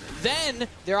 kill him. Then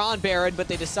they're on Baron, but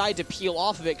they decide to peel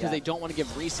off of it because they don't want to give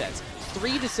resets.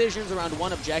 3 decisions around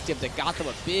 1 objective that got them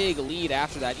a big lead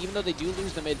after that. Even though they do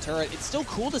lose the mid turret, it's still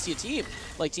cool to see a team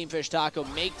like Team Fish Taco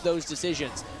make those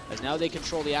decisions, as now they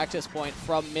control the access point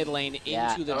from mid lane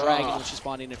into the Dragon, which is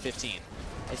spawning in 15.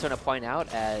 I just want to point out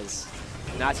as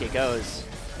Natia goes,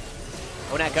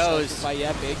 Onat goes.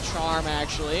 Big charm,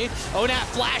 actually. Onat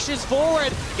flashes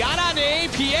forward, got onto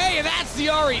APA, and that's the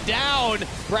Ari down.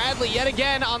 Bradley, yet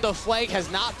again, on the flank, has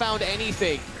not found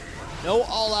anything. No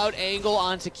all-out angle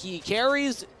onto key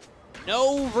carries.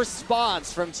 No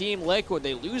response from Team Liquid.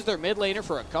 They lose their mid laner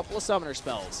for a couple of summoner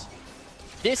spells.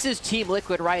 This is Team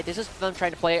Liquid, right? This is them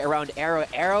trying to play around Arrow.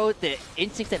 Arrow, the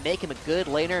instincts that make him a good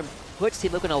laner, puts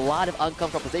Team Liquid in a lot of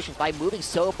uncomfortable positions. By moving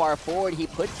so far forward, he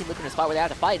puts Team Liquid in a spot where they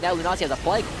have to fight. Now Lunasia has a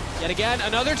flank. Yet again,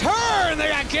 another turn! They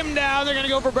got Kim down. They're going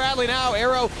to go for Bradley now.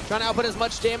 Arrow trying to output as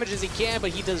much damage as he can, but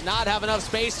he does not have enough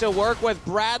space to work with.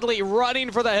 Bradley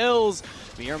running for the hills.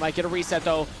 Mir might get a reset,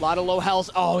 though. A lot of low health.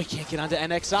 Oh, he can't get onto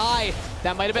NXI.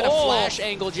 That might have been a flash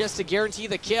angle just to guarantee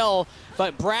the kill,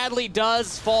 but Bradley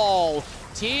does fall.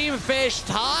 Team Fish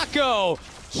Taco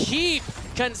keep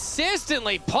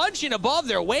consistently punching above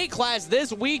their weight class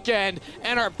this weekend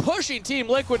and are pushing Team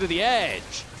Liquid to the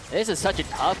edge. This is such a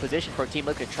tough position for Team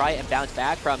Liquid to try and bounce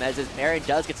back from, as Baron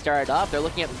does get started off. They're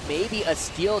looking at maybe a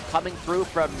steal coming through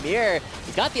from Mir.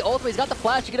 He's got the ultimate, he's got the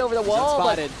flash to get over the wall,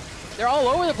 but they're all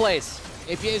over the place.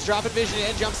 APA is dropping vision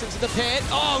in, jumps into the pit.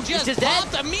 Oh, just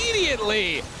popped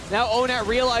immediately. Now Onat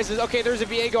realizes, okay, there's a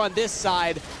Viego on this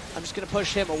side. I'm just going to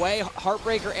push him away.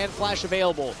 Heartbreaker and flash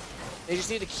available. They just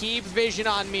need to keep vision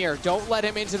on Mir. Don't let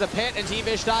him into the pit, and Team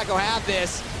Fish Taco have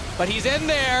this. But he's in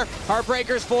there.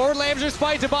 Heartbreaker's forward. Lambs are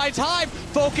spiked to buy time.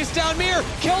 Focus down Mir.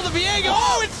 Kill the Viego.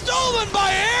 Oh, it's stolen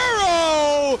by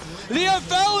Arrow! The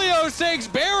Aphelios takes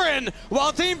Baron,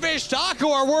 while Team Fish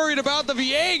Taco are worried about the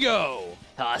Viego.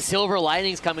 Silver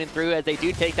linings coming through as they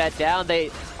do take that down. They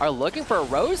are looking for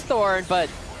Rosethorn, but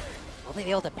will they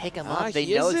be able to pick him up? They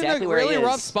know exactly where he is. He's in a really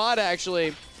rough spot, actually.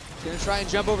 He's going to try and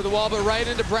jump over the wall, but right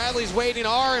into Bradley's waiting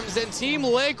arms. And Team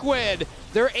Liquid,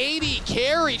 their 80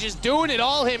 carry, just doing it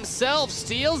all himself,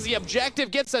 steals the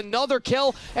objective, gets another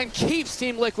kill, and keeps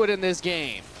Team Liquid in this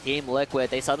game. Team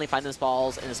Liquid, they suddenly find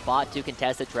themselves in a spot to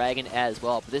contest the Dragon as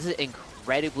well. But this is incredible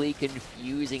incredibly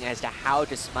confusing as to how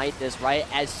to smite this, right?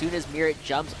 As soon as Mirror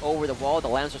jumps over the wall, the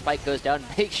Lancer Spike goes down.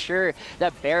 Make sure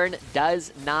that Baron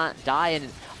does not die. And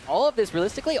all of this,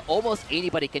 realistically, almost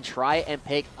anybody can try and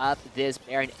pick up this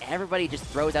Baron. Everybody just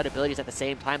throws out abilities at the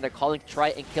same time. They're calling to try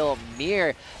and kill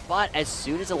Mir. But as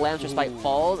soon as the Lancer Spike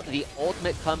falls, the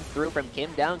ultimate comes through from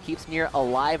Kim down, keeps Mir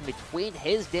alive. Between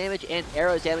his damage and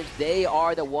Arrow's damage, they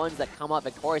are the ones that come up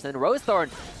victorious. And then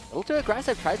Rosethorn, a little too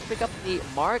aggressive, tries to pick up the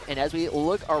mark. And as we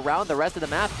look around the rest of the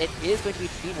map, it is going to be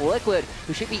Team Liquid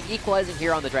who should be equalizing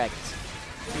here on the Dragons.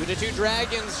 2-2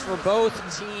 Dragons for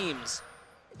both teams.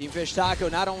 Team Fish Taco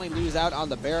not only lose out on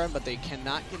the Baron, but they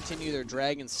cannot continue their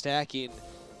Dragon stacking.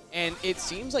 And it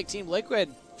seems like Team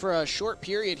Liquid, for a short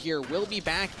period here, will be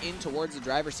back in towards the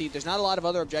driver's seat. There's not a lot of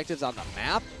other objectives on the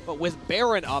map, but with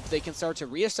Baron up, they can start to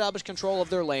reestablish control of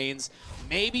their lanes,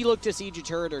 maybe look to siege a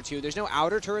turret or two. There's no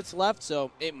outer turrets left,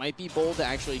 so it might be bold to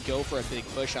actually go for a big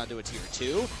push onto a tier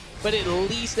 2. But at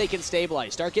least they can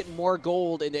stabilize, start getting more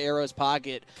gold into Arrow's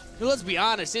pocket, who, let's be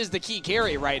honest, is the key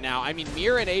carry right now. I mean,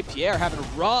 Mir and APA are having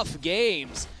rough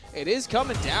games. It is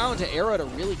coming down to Arrow to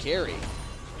really carry.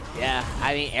 Yeah,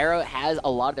 I mean, Arrow has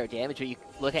a lot of their damage, but you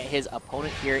look at his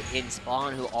opponent here in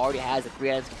Spawn, who already has the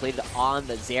 3 items completed on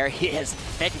the Zeri. He has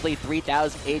effectively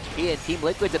 3,000 HP, and Team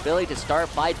Liquid's ability to start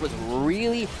fights was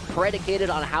really predicated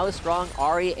on how strong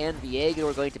Ari and Viego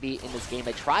were going to be in this game.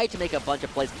 They tried to make a bunch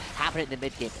of plays happen in the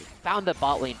mid game. They found the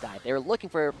bot lane dive. They were looking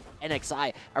for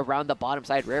NXI around the bottom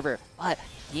side river, but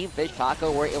Team Fish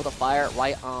Taco were able to fire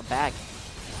right on back.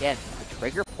 Again, the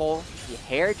trigger pull, the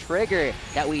hair trigger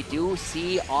that we do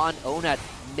see on Onat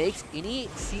makes any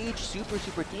siege super,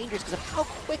 super dangerous because of how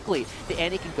quickly the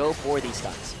Annie can go for these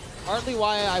stuns. Partly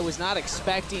why I was not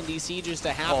expecting these sieges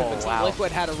to happen, but Team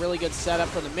Liquid had a really good setup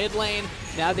from the mid lane.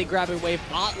 Now they grab a wave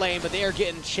bot lane, but they are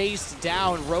getting chased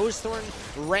down. Rosethorn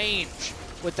range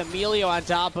with the Melio on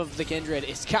top of the Kindred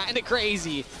is kind of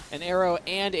crazy. And Arrow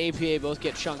and APA both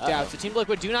get chunked out. So Team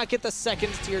Liquid do not get the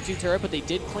second tier 2 turret, but they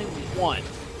did claim 1.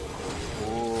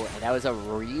 Ooh, and that was a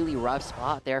really rough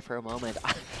spot there for a moment.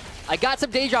 I got some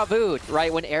deja vu,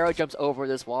 right, when Arrow jumps over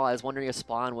this wall. I was wondering if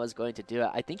Spawn was going to do it.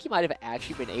 I think he might have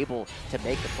actually been able to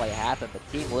make the play happen, but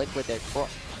Team Liquid, they're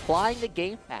flying the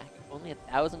game back. Only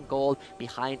 1,000 gold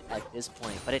behind at this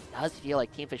point, but it does feel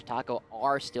like Team Fish Taco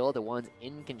are still the ones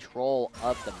in control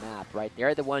of the map, right?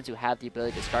 They're the ones who have the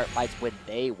ability to start fights when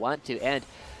they want to, and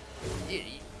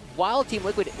while Team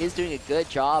Liquid is doing a good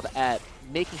job at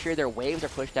making sure their waves are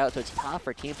pushed out, so it's tough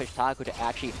for Team Fish Taco to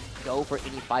actually go for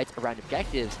any fights around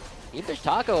objectives, Team Fish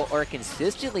Taco are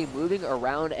consistently moving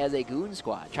around as a goon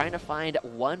squad, trying to find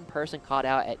one person caught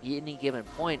out at any given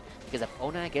point, because if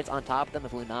Onat gets on top of them,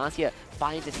 if Lunacia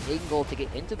finds an angle to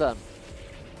get into them,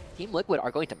 Team Liquid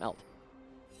are going to melt.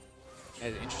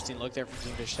 An interesting look there from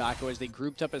Team Fish Taco as they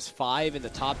grouped up as 5 in the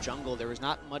top jungle. There was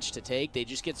not much to take. They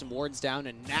just get some wards down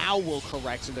and now will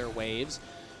correct their waves,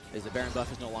 as the Baron buff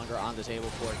is no longer on the table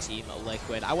for Team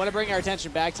Liquid. I want to bring our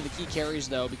attention back to the key carries,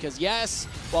 though, because yes,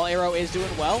 while Arrow is doing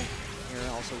well, Aaron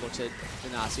also looks at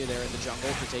Lunacia there in the jungle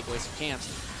to take away some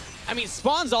camps. I mean,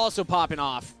 Spawn's also popping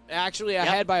off. Actually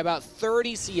ahead by about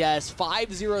 30 CS,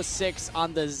 506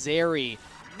 on the Zeri.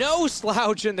 No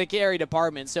slouch in the carry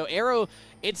department. So Arrow,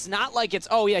 it's not like it's,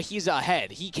 oh yeah, he's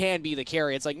ahead. He can be the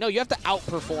carry. It's like, no, you have to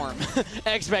outperform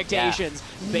expectations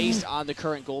based on the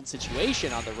current gold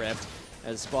situation on the Rift.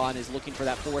 As Spawn is looking for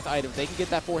that 4th item. If they can get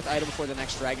that 4th item before the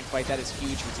next Dragon fight, that is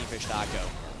huge for Team Fish Taco.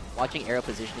 Watching Arrow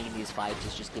positioning in these fights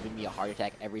is just giving me a heart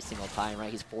attack every single time,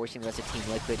 right? He's forcing the rest of Team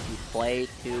Liquid to play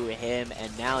to him,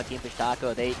 and now Team Fish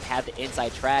Taco, they have the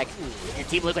inside track, and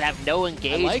Team Liquid have no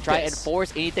engage to try and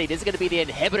force anything. This is going to be the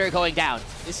inhibitor going down.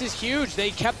 This is huge.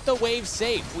 They kept the wave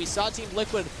safe. We saw Team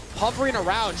Liquid hovering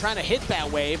around, trying to hit that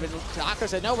wave, and Taco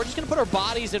said, no, we're just going to put our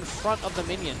bodies in front of the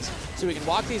minions so we can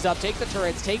walk these up, take the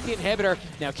turrets, take the inhibitor.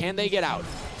 Now, can they get out?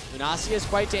 Lunacia is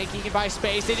quite tanky, he can buy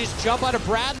space. They just jump out of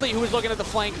Bradley, who was looking at the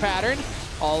flank pattern.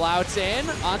 All outs in,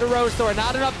 onto Rosethorn.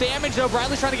 Not enough damage, though.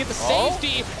 Bradley's trying to get the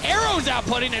safety. Arrow's out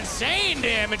putting insane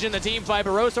damage in the team fight,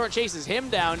 but Rosethorn chases him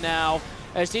down now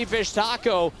as Team Fish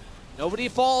Taco. Nobody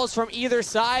falls from either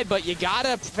side, but you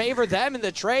gotta favor them in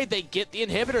the trade. They get the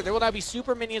inhibitor. There will now be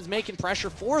super minions making pressure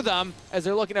for them as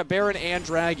they're looking at Baron and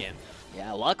Dragon.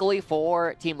 Yeah, luckily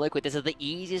for Team Liquid, this is the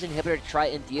easiest inhibitor to try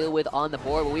and deal with on the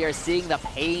board, but we are seeing the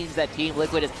pains that Team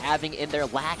Liquid is having in their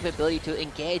lack of ability to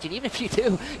engage, and even if you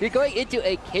do, you're going into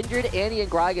a Kindred, Annie,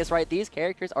 and Gragas, right? These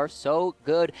characters are so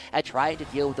good at trying to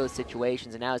deal with those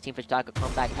situations, and now as Team Fish Taco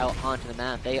come back out onto the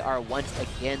map, they are once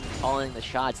again calling the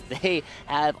shots. They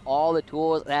have all the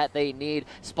tools that they need.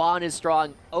 Spawn is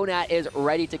strong, Onat is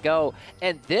ready to go,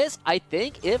 and this, I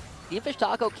think, if Team Fish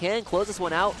Taco can close this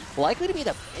one out. Likely to be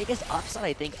the biggest upside,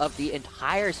 I think, of the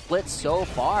entire split so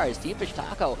far, as Team Fish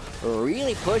Taco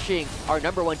really pushing our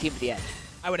 #1 team to the edge.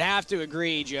 I would have to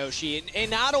agree, Joshi. And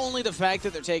not only the fact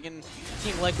that they're taking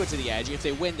Team Liquid to the edge, if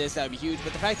they win this, that would be huge,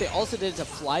 but the fact they also did it to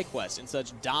FlyQuest in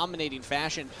such dominating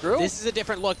fashion. True. This is a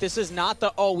different look. This is not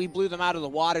the, oh, we blew them out of the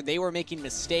water. They were making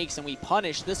mistakes and we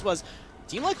punished. This was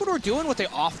Team Liquid were doing what they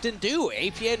often do.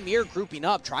 APA and Mir grouping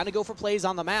up, trying to go for plays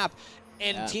on the map.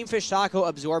 And Team Fish Taco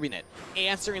absorbing it,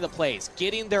 answering the plays,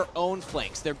 getting their own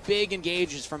flanks, their big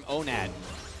engages from Onad.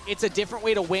 It's a different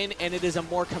way to win, and it is a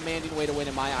more commanding way to win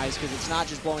in my eyes, because it's not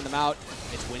just blowing them out,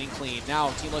 it's winning clean. Now,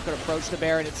 Team Liquid approached the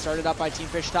Baron. It's started up by Team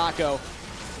Fish Taco.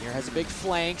 Mir has a big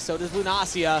flank, so does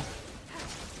Lunacia.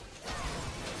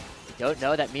 We don't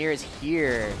know that Mir is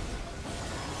here.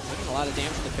 Taking a lot of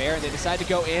damage from the Baron. They decide to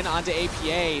go in onto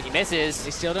APA. He misses.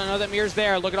 They still don't know that Mir's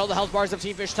there. Look at all the health bars of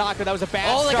Team Fish Taco. That was a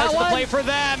bad Oh, start to the play for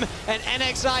them. And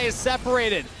NXI is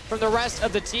separated from the rest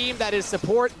of the team. That is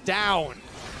support down.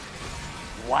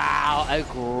 Wow, a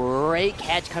great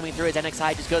catch coming through as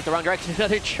NXI just goes the wrong direction.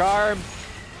 Another charm.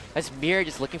 As Mir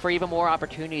just looking for even more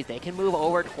opportunities. They can move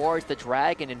over towards the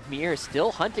Dragon, and Mir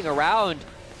still hunting around.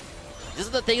 This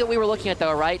is the thing that we were looking at,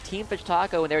 though, right? Team Fish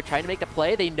Taco, when they were trying to make the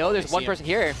play, they know there's one person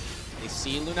here. They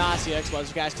see Lunacia.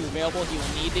 Explosive Gas 2 is available. He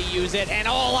will need to use it. And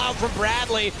all out from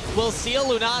Bradley will seal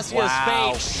Lunacia's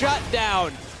fate. Shut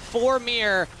down for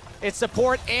Mir. It's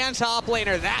support and top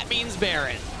laner. That means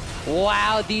Baron.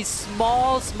 Wow, these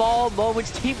small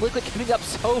moments. Team Liquid giving up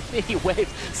so many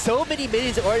waves, so many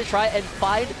minions in order to try and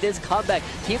find this comeback.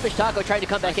 Team Fish Taco trying to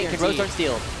come back in. Can Rosethorn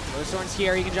steal? Rosethorn's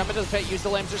here. He can jump into the pit, use the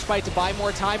Lamster Spite to buy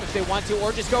more time if they want to,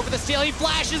 or just go for the steal. He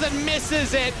flashes and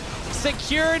misses it.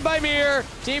 Secured by Mir.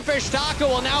 Team Fish Taco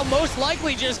will now most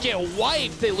likely just get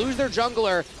wiped. They lose their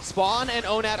jungler. Spawn and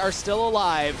Onat are still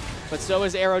alive, but so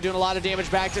is Arrow doing a lot of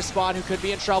damage back to Spawn, who could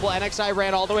be in trouble. NXI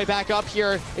ran all the way back up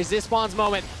here. Is this Spawn's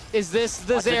moment? Is this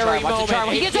the Zeri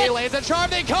moment? He gets it! lands a charm.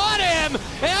 They caught him!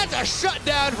 And that's a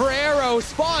shutdown for Arrow.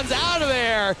 Spawn's out of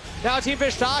there. Now Team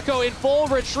Fish Taco in full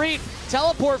retreat.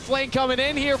 Teleport flank coming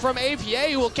in here from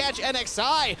APA, who will catch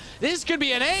NXI. This could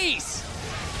be an ace.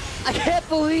 I can't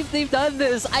believe they've done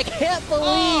this. I can't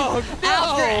believe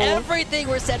after everything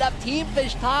we're set up, Team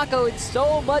Fish Taco in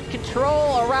so much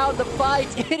control around the fight.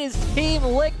 It is Team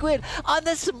Liquid on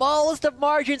the smallest of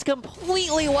margins,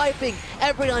 completely wiping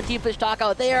everyone on Team Fish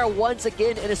Taco. They are once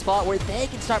again in a spot where they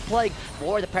can start playing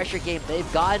more of the pressure game.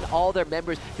 They've gotten all their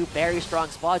members to very strong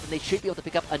spots, and they should be able to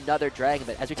pick up another Dragon.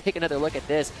 But as we take another look at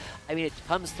this, I mean, it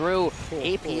comes through.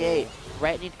 APA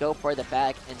threatening to go for the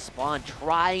back, and Spawn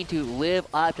trying to live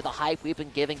up to the hype we've been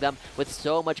giving them with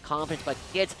so much confidence, but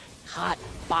gets caught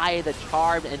by the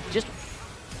charm and just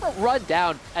run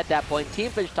down at that point.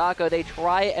 Team Fish Taco, they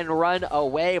try and run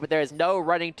away, but there is no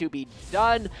running to be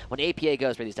done when APA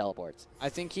goes for these teleports. I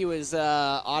think he was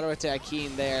auto-attack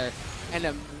keying there, and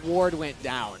a ward went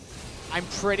down. I'm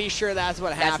pretty sure that's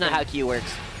what happened. That's not how Q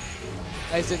works.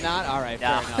 Is it not? All right,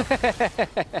 no. Fair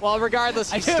enough. Well,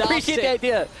 regardless, he stops appreciate the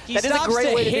idea. He that stops is a great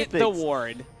to way hit to the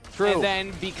ward. True. And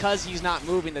then because he's not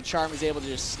moving, the charm is able to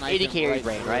just snipe 80 him carry right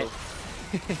brain, through. right?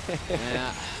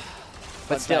 Yeah.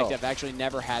 But still, fact, I've actually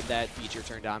never had that feature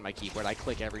turned on my keyboard. I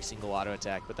click every single auto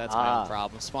attack, but that's my own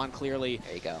problem. Spawn clearly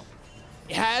there you go.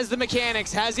 Has the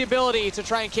mechanics, has the ability to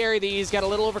try and carry these. Got a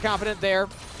little overconfident there.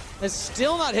 Has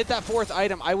still not hit that fourth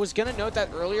item. I was going to note that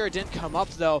earlier. It didn't come up,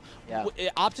 though. Yeah.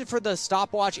 It opted for the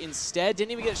stopwatch instead.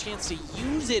 Didn't even get a chance to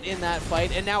use it in that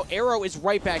fight. And now Arrow is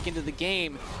right back into the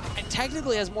game and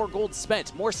technically has more gold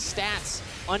spent, more stats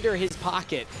under his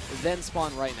pocket than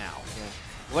Spawn right now. Yeah.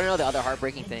 You want to know the other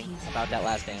heartbreaking thing about that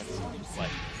last dance? What?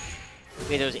 I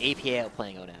mean, there was APA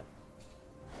outplaying Onat,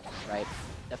 right?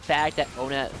 The fact that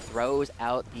Onat throws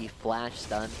out the flash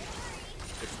stun,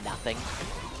 it's nothing.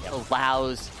 It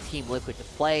allows Team Liquid to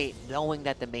play knowing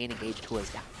that the main engage tool is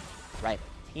down, right?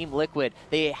 Team Liquid,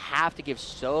 they have to give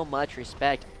so much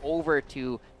respect over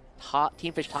to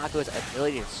Team Fish Taco's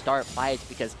ability to start fights,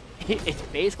 because it's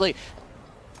basically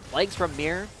legs from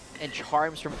Mir and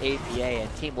charms from APA,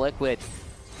 and Team Liquid,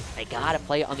 they gotta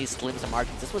play on these slims and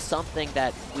margins. This was something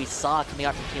that we saw coming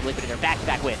out from Team Liquid in their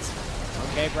back-to-back wins.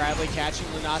 Okay, Bradley catching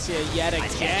Lunacia yet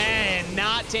again.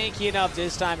 Not tanky enough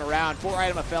this time around.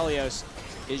 4-item Aphelios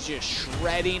is just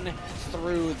shredding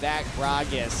through that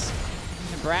Gragas.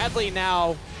 And Bradley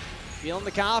now feeling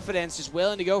the confidence, just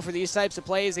willing to go for these types of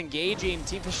plays, engaging.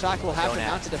 Team Fish Taco will have to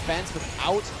mount a defense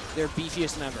without their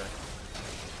beefiest member.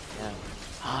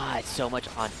 Yeah. It's so much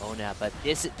on Onat, but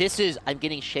this is, I'm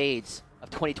getting shades of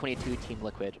 2022 Team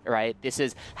Liquid, right? This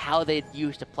is how they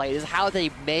used to play. This is how they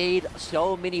made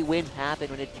so many wins happen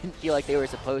when it didn't feel like they were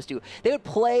supposed to. They would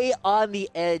play on the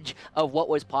edge of what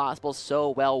was possible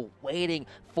so well, waiting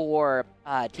for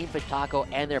Team Fish Taco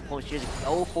and their opponents to just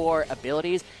go for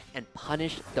abilities and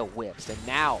punish the whips. And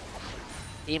now,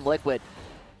 Team Liquid,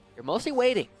 you're mostly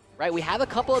waiting, right? We have a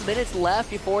couple of minutes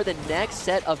left before the next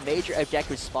set of major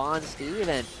objectives spawn, Steve,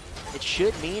 and it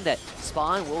should mean that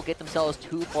Spawn will get themselves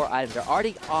 2 core items. They're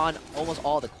already on almost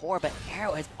all the core, but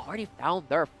Arrow has already found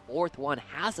their 4th one,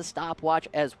 has a stopwatch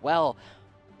as well.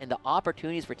 And the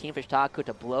opportunities for Team Fish Taco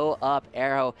to blow up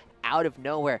Arrow out of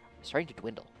nowhere are starting to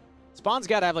dwindle. Spawn's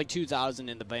got to have like 2,000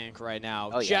 in the bank right now.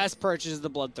 Oh, yeah. Just purchases the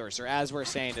Bloodthirster, as we're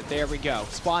saying it. There we go.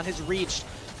 Spawn has reached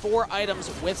 4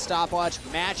 items with stopwatch,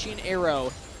 matching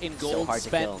Arrow in gold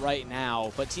spent right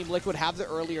now. But Team Liquid have the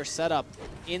earlier setup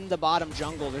in the bottom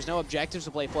jungle. There's no objectives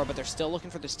to play for, but they're still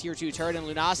looking for this tier 2 turret, and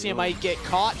Lunacia might get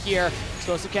caught here.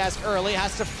 Explosive cast early,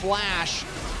 has to flash.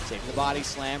 Saving the body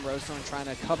slam. Rosethorn trying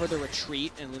to cover the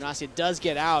retreat, and Lunacia does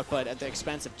get out, but at the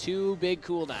expense of 2 big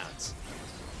cooldowns.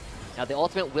 Now, the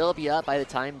ultimate will be up by the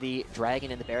time the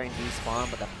Dragon and the Baron despawn,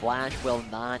 but the Flash will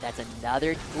not. That's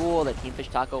another tool that Team Fish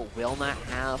Taco will not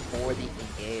have for the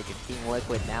engage. And Team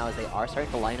Liquid now, as they are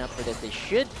starting to line up for this, they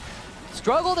should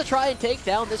struggle to try and take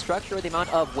down this structure with the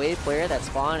amount of wave player that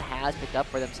Spawn has picked up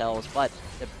for themselves. But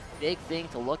the big thing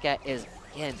to look at is,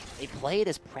 again, they play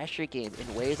this pressure game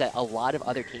in ways that a lot of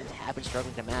other teams have been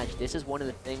struggling to match. This is one of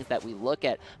the things that we look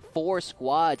at for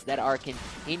squads that are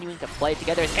continuing to play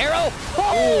together. Arrow!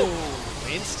 Oh!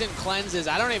 Instant cleanses.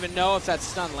 I don't even know if that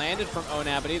stun landed from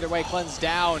Onab, but either way, cleanse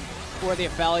down for the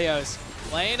Aphelios.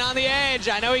 Playing on the edge.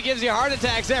 I know he gives you heart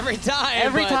attacks every time.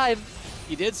 Every time.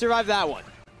 He did survive that one.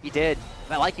 He did.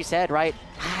 But like you said, right?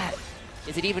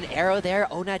 Is it even Arrow there?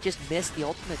 Onab just missed the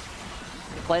ultimate.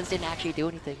 The cleanse didn't actually do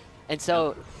anything. And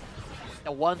so,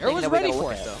 the one thing that we gotta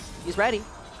look at, he's ready.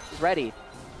 He's ready.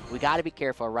 We gotta be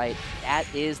careful, right? That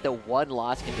is the one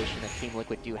loss condition that Team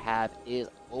Liquid do have, is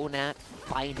Onat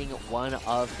finding one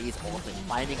of these ultimates,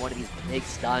 finding one of these big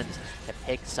stuns to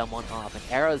pick someone off. And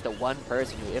Arrow is the one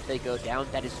person who, if they go down,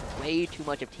 that is way too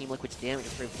much of Team Liquid's damage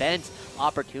to prevent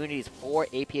opportunities for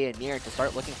APA and Mir to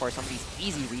start looking for some of these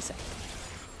easy resets.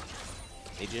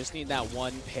 They just need that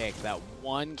one pick, that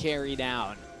one carry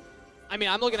down. I mean,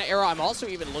 I'm looking at Arrow. I'm also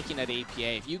even looking at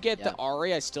APA. If you get the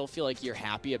Ari, I still feel like you're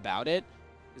happy about it.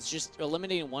 It's just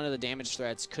eliminating one of the damage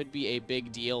threats could be a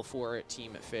big deal for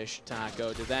Team Fish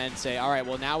Taco to then say, all right,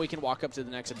 well, now we can walk up to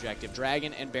the next objective.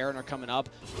 Dragon and Baron are coming up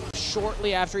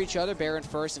shortly after each other. Baron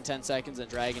first in 10 seconds and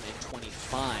Dragon in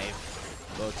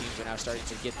 25. Both teams are now starting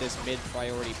to get this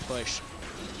mid-priority push.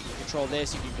 You can control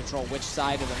this. You can control which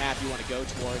side of the map you want to go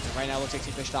towards. And right now, it looks like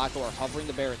Team Fish Taco are hovering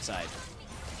the Baron side.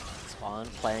 Spawn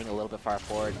playing a little bit far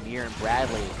forward. Mir and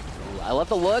Bradley. Ooh, I love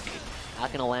the look. Not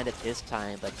going to land it this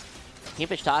time, but Team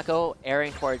Fish Taco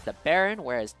airing towards the Baron,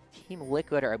 whereas Team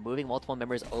Liquid are moving multiple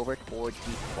members over towards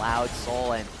the Cloud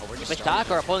Soul, and Team Fish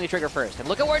Taco are pulling the trigger first. And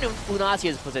look at where Lunacia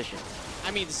is positioned.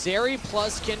 I mean, Zeri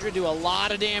plus Kindred do a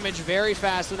lot of damage very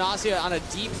fast. Lunacia on a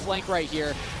deep flank right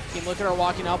here. Team Liquid are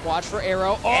walking up. Watch for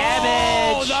Arrow.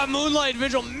 Damage! Oh, the Moonlight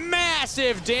Vigil.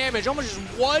 Massive damage. Almost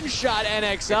just one-shot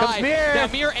NXI. Here comes Mir. Now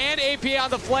Mir and AP on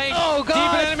the flank. Oh,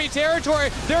 God. Deep in enemy territory.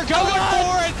 They're going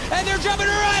for it, and they're jumping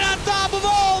right on top of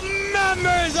all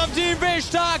members of Team Fish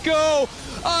Taco.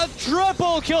 A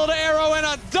triple kill to Arrow and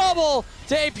a double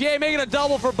to APA, making a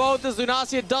double for both as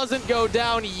Lunacia doesn't go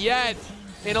down yet.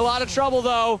 In a lot of trouble,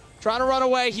 though. Trying to run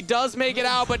away. He does make it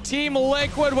out, but Team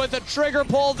Liquid with the trigger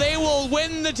pull, they will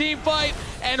win the team fight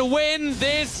and win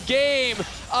this game.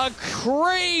 A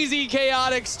crazy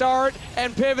chaotic start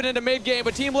and pivot into mid-game,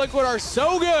 but Team Liquid are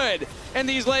so good in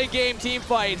these late-game team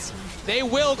fights, they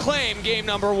will claim game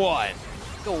number 1.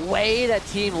 The way that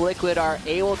Team Liquid are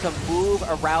able to move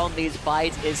around these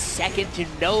fights is second to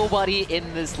nobody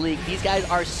in this league. These guys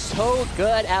are so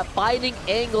good at finding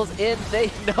angles in.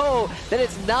 They know that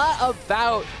it's not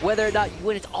about whether or not you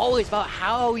win. It's always about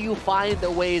how you find the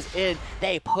ways in.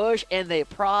 They push and they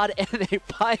prod and they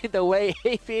find the way.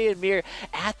 AP and Mir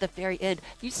at the very end.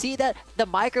 You see that? The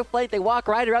micro flank, they walk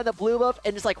right around the blue buff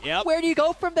and it's like, where do you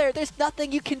go from there? There's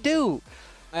nothing you can do.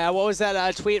 What was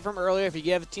that tweet from earlier? If you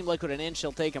give Team Liquid an inch,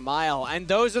 he'll take a mile. And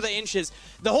those are the inches.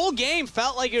 The whole game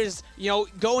felt like it was,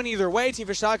 going either way. Team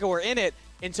Fish Taco were in it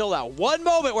until that one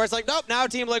moment where it's like, nope, now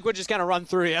Team Liquid just kind of run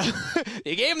through you.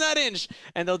 You gave them that inch,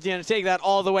 and they'll take that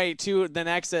all the way to the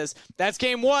Nexus. That's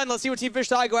game 1. Let's see what Team Fish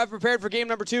Taco have prepared for game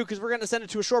number 2, because we're going to send it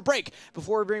to a short break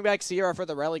before we bring back Sierra for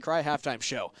the Rally Cry halftime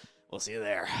show. We'll see you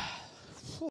there.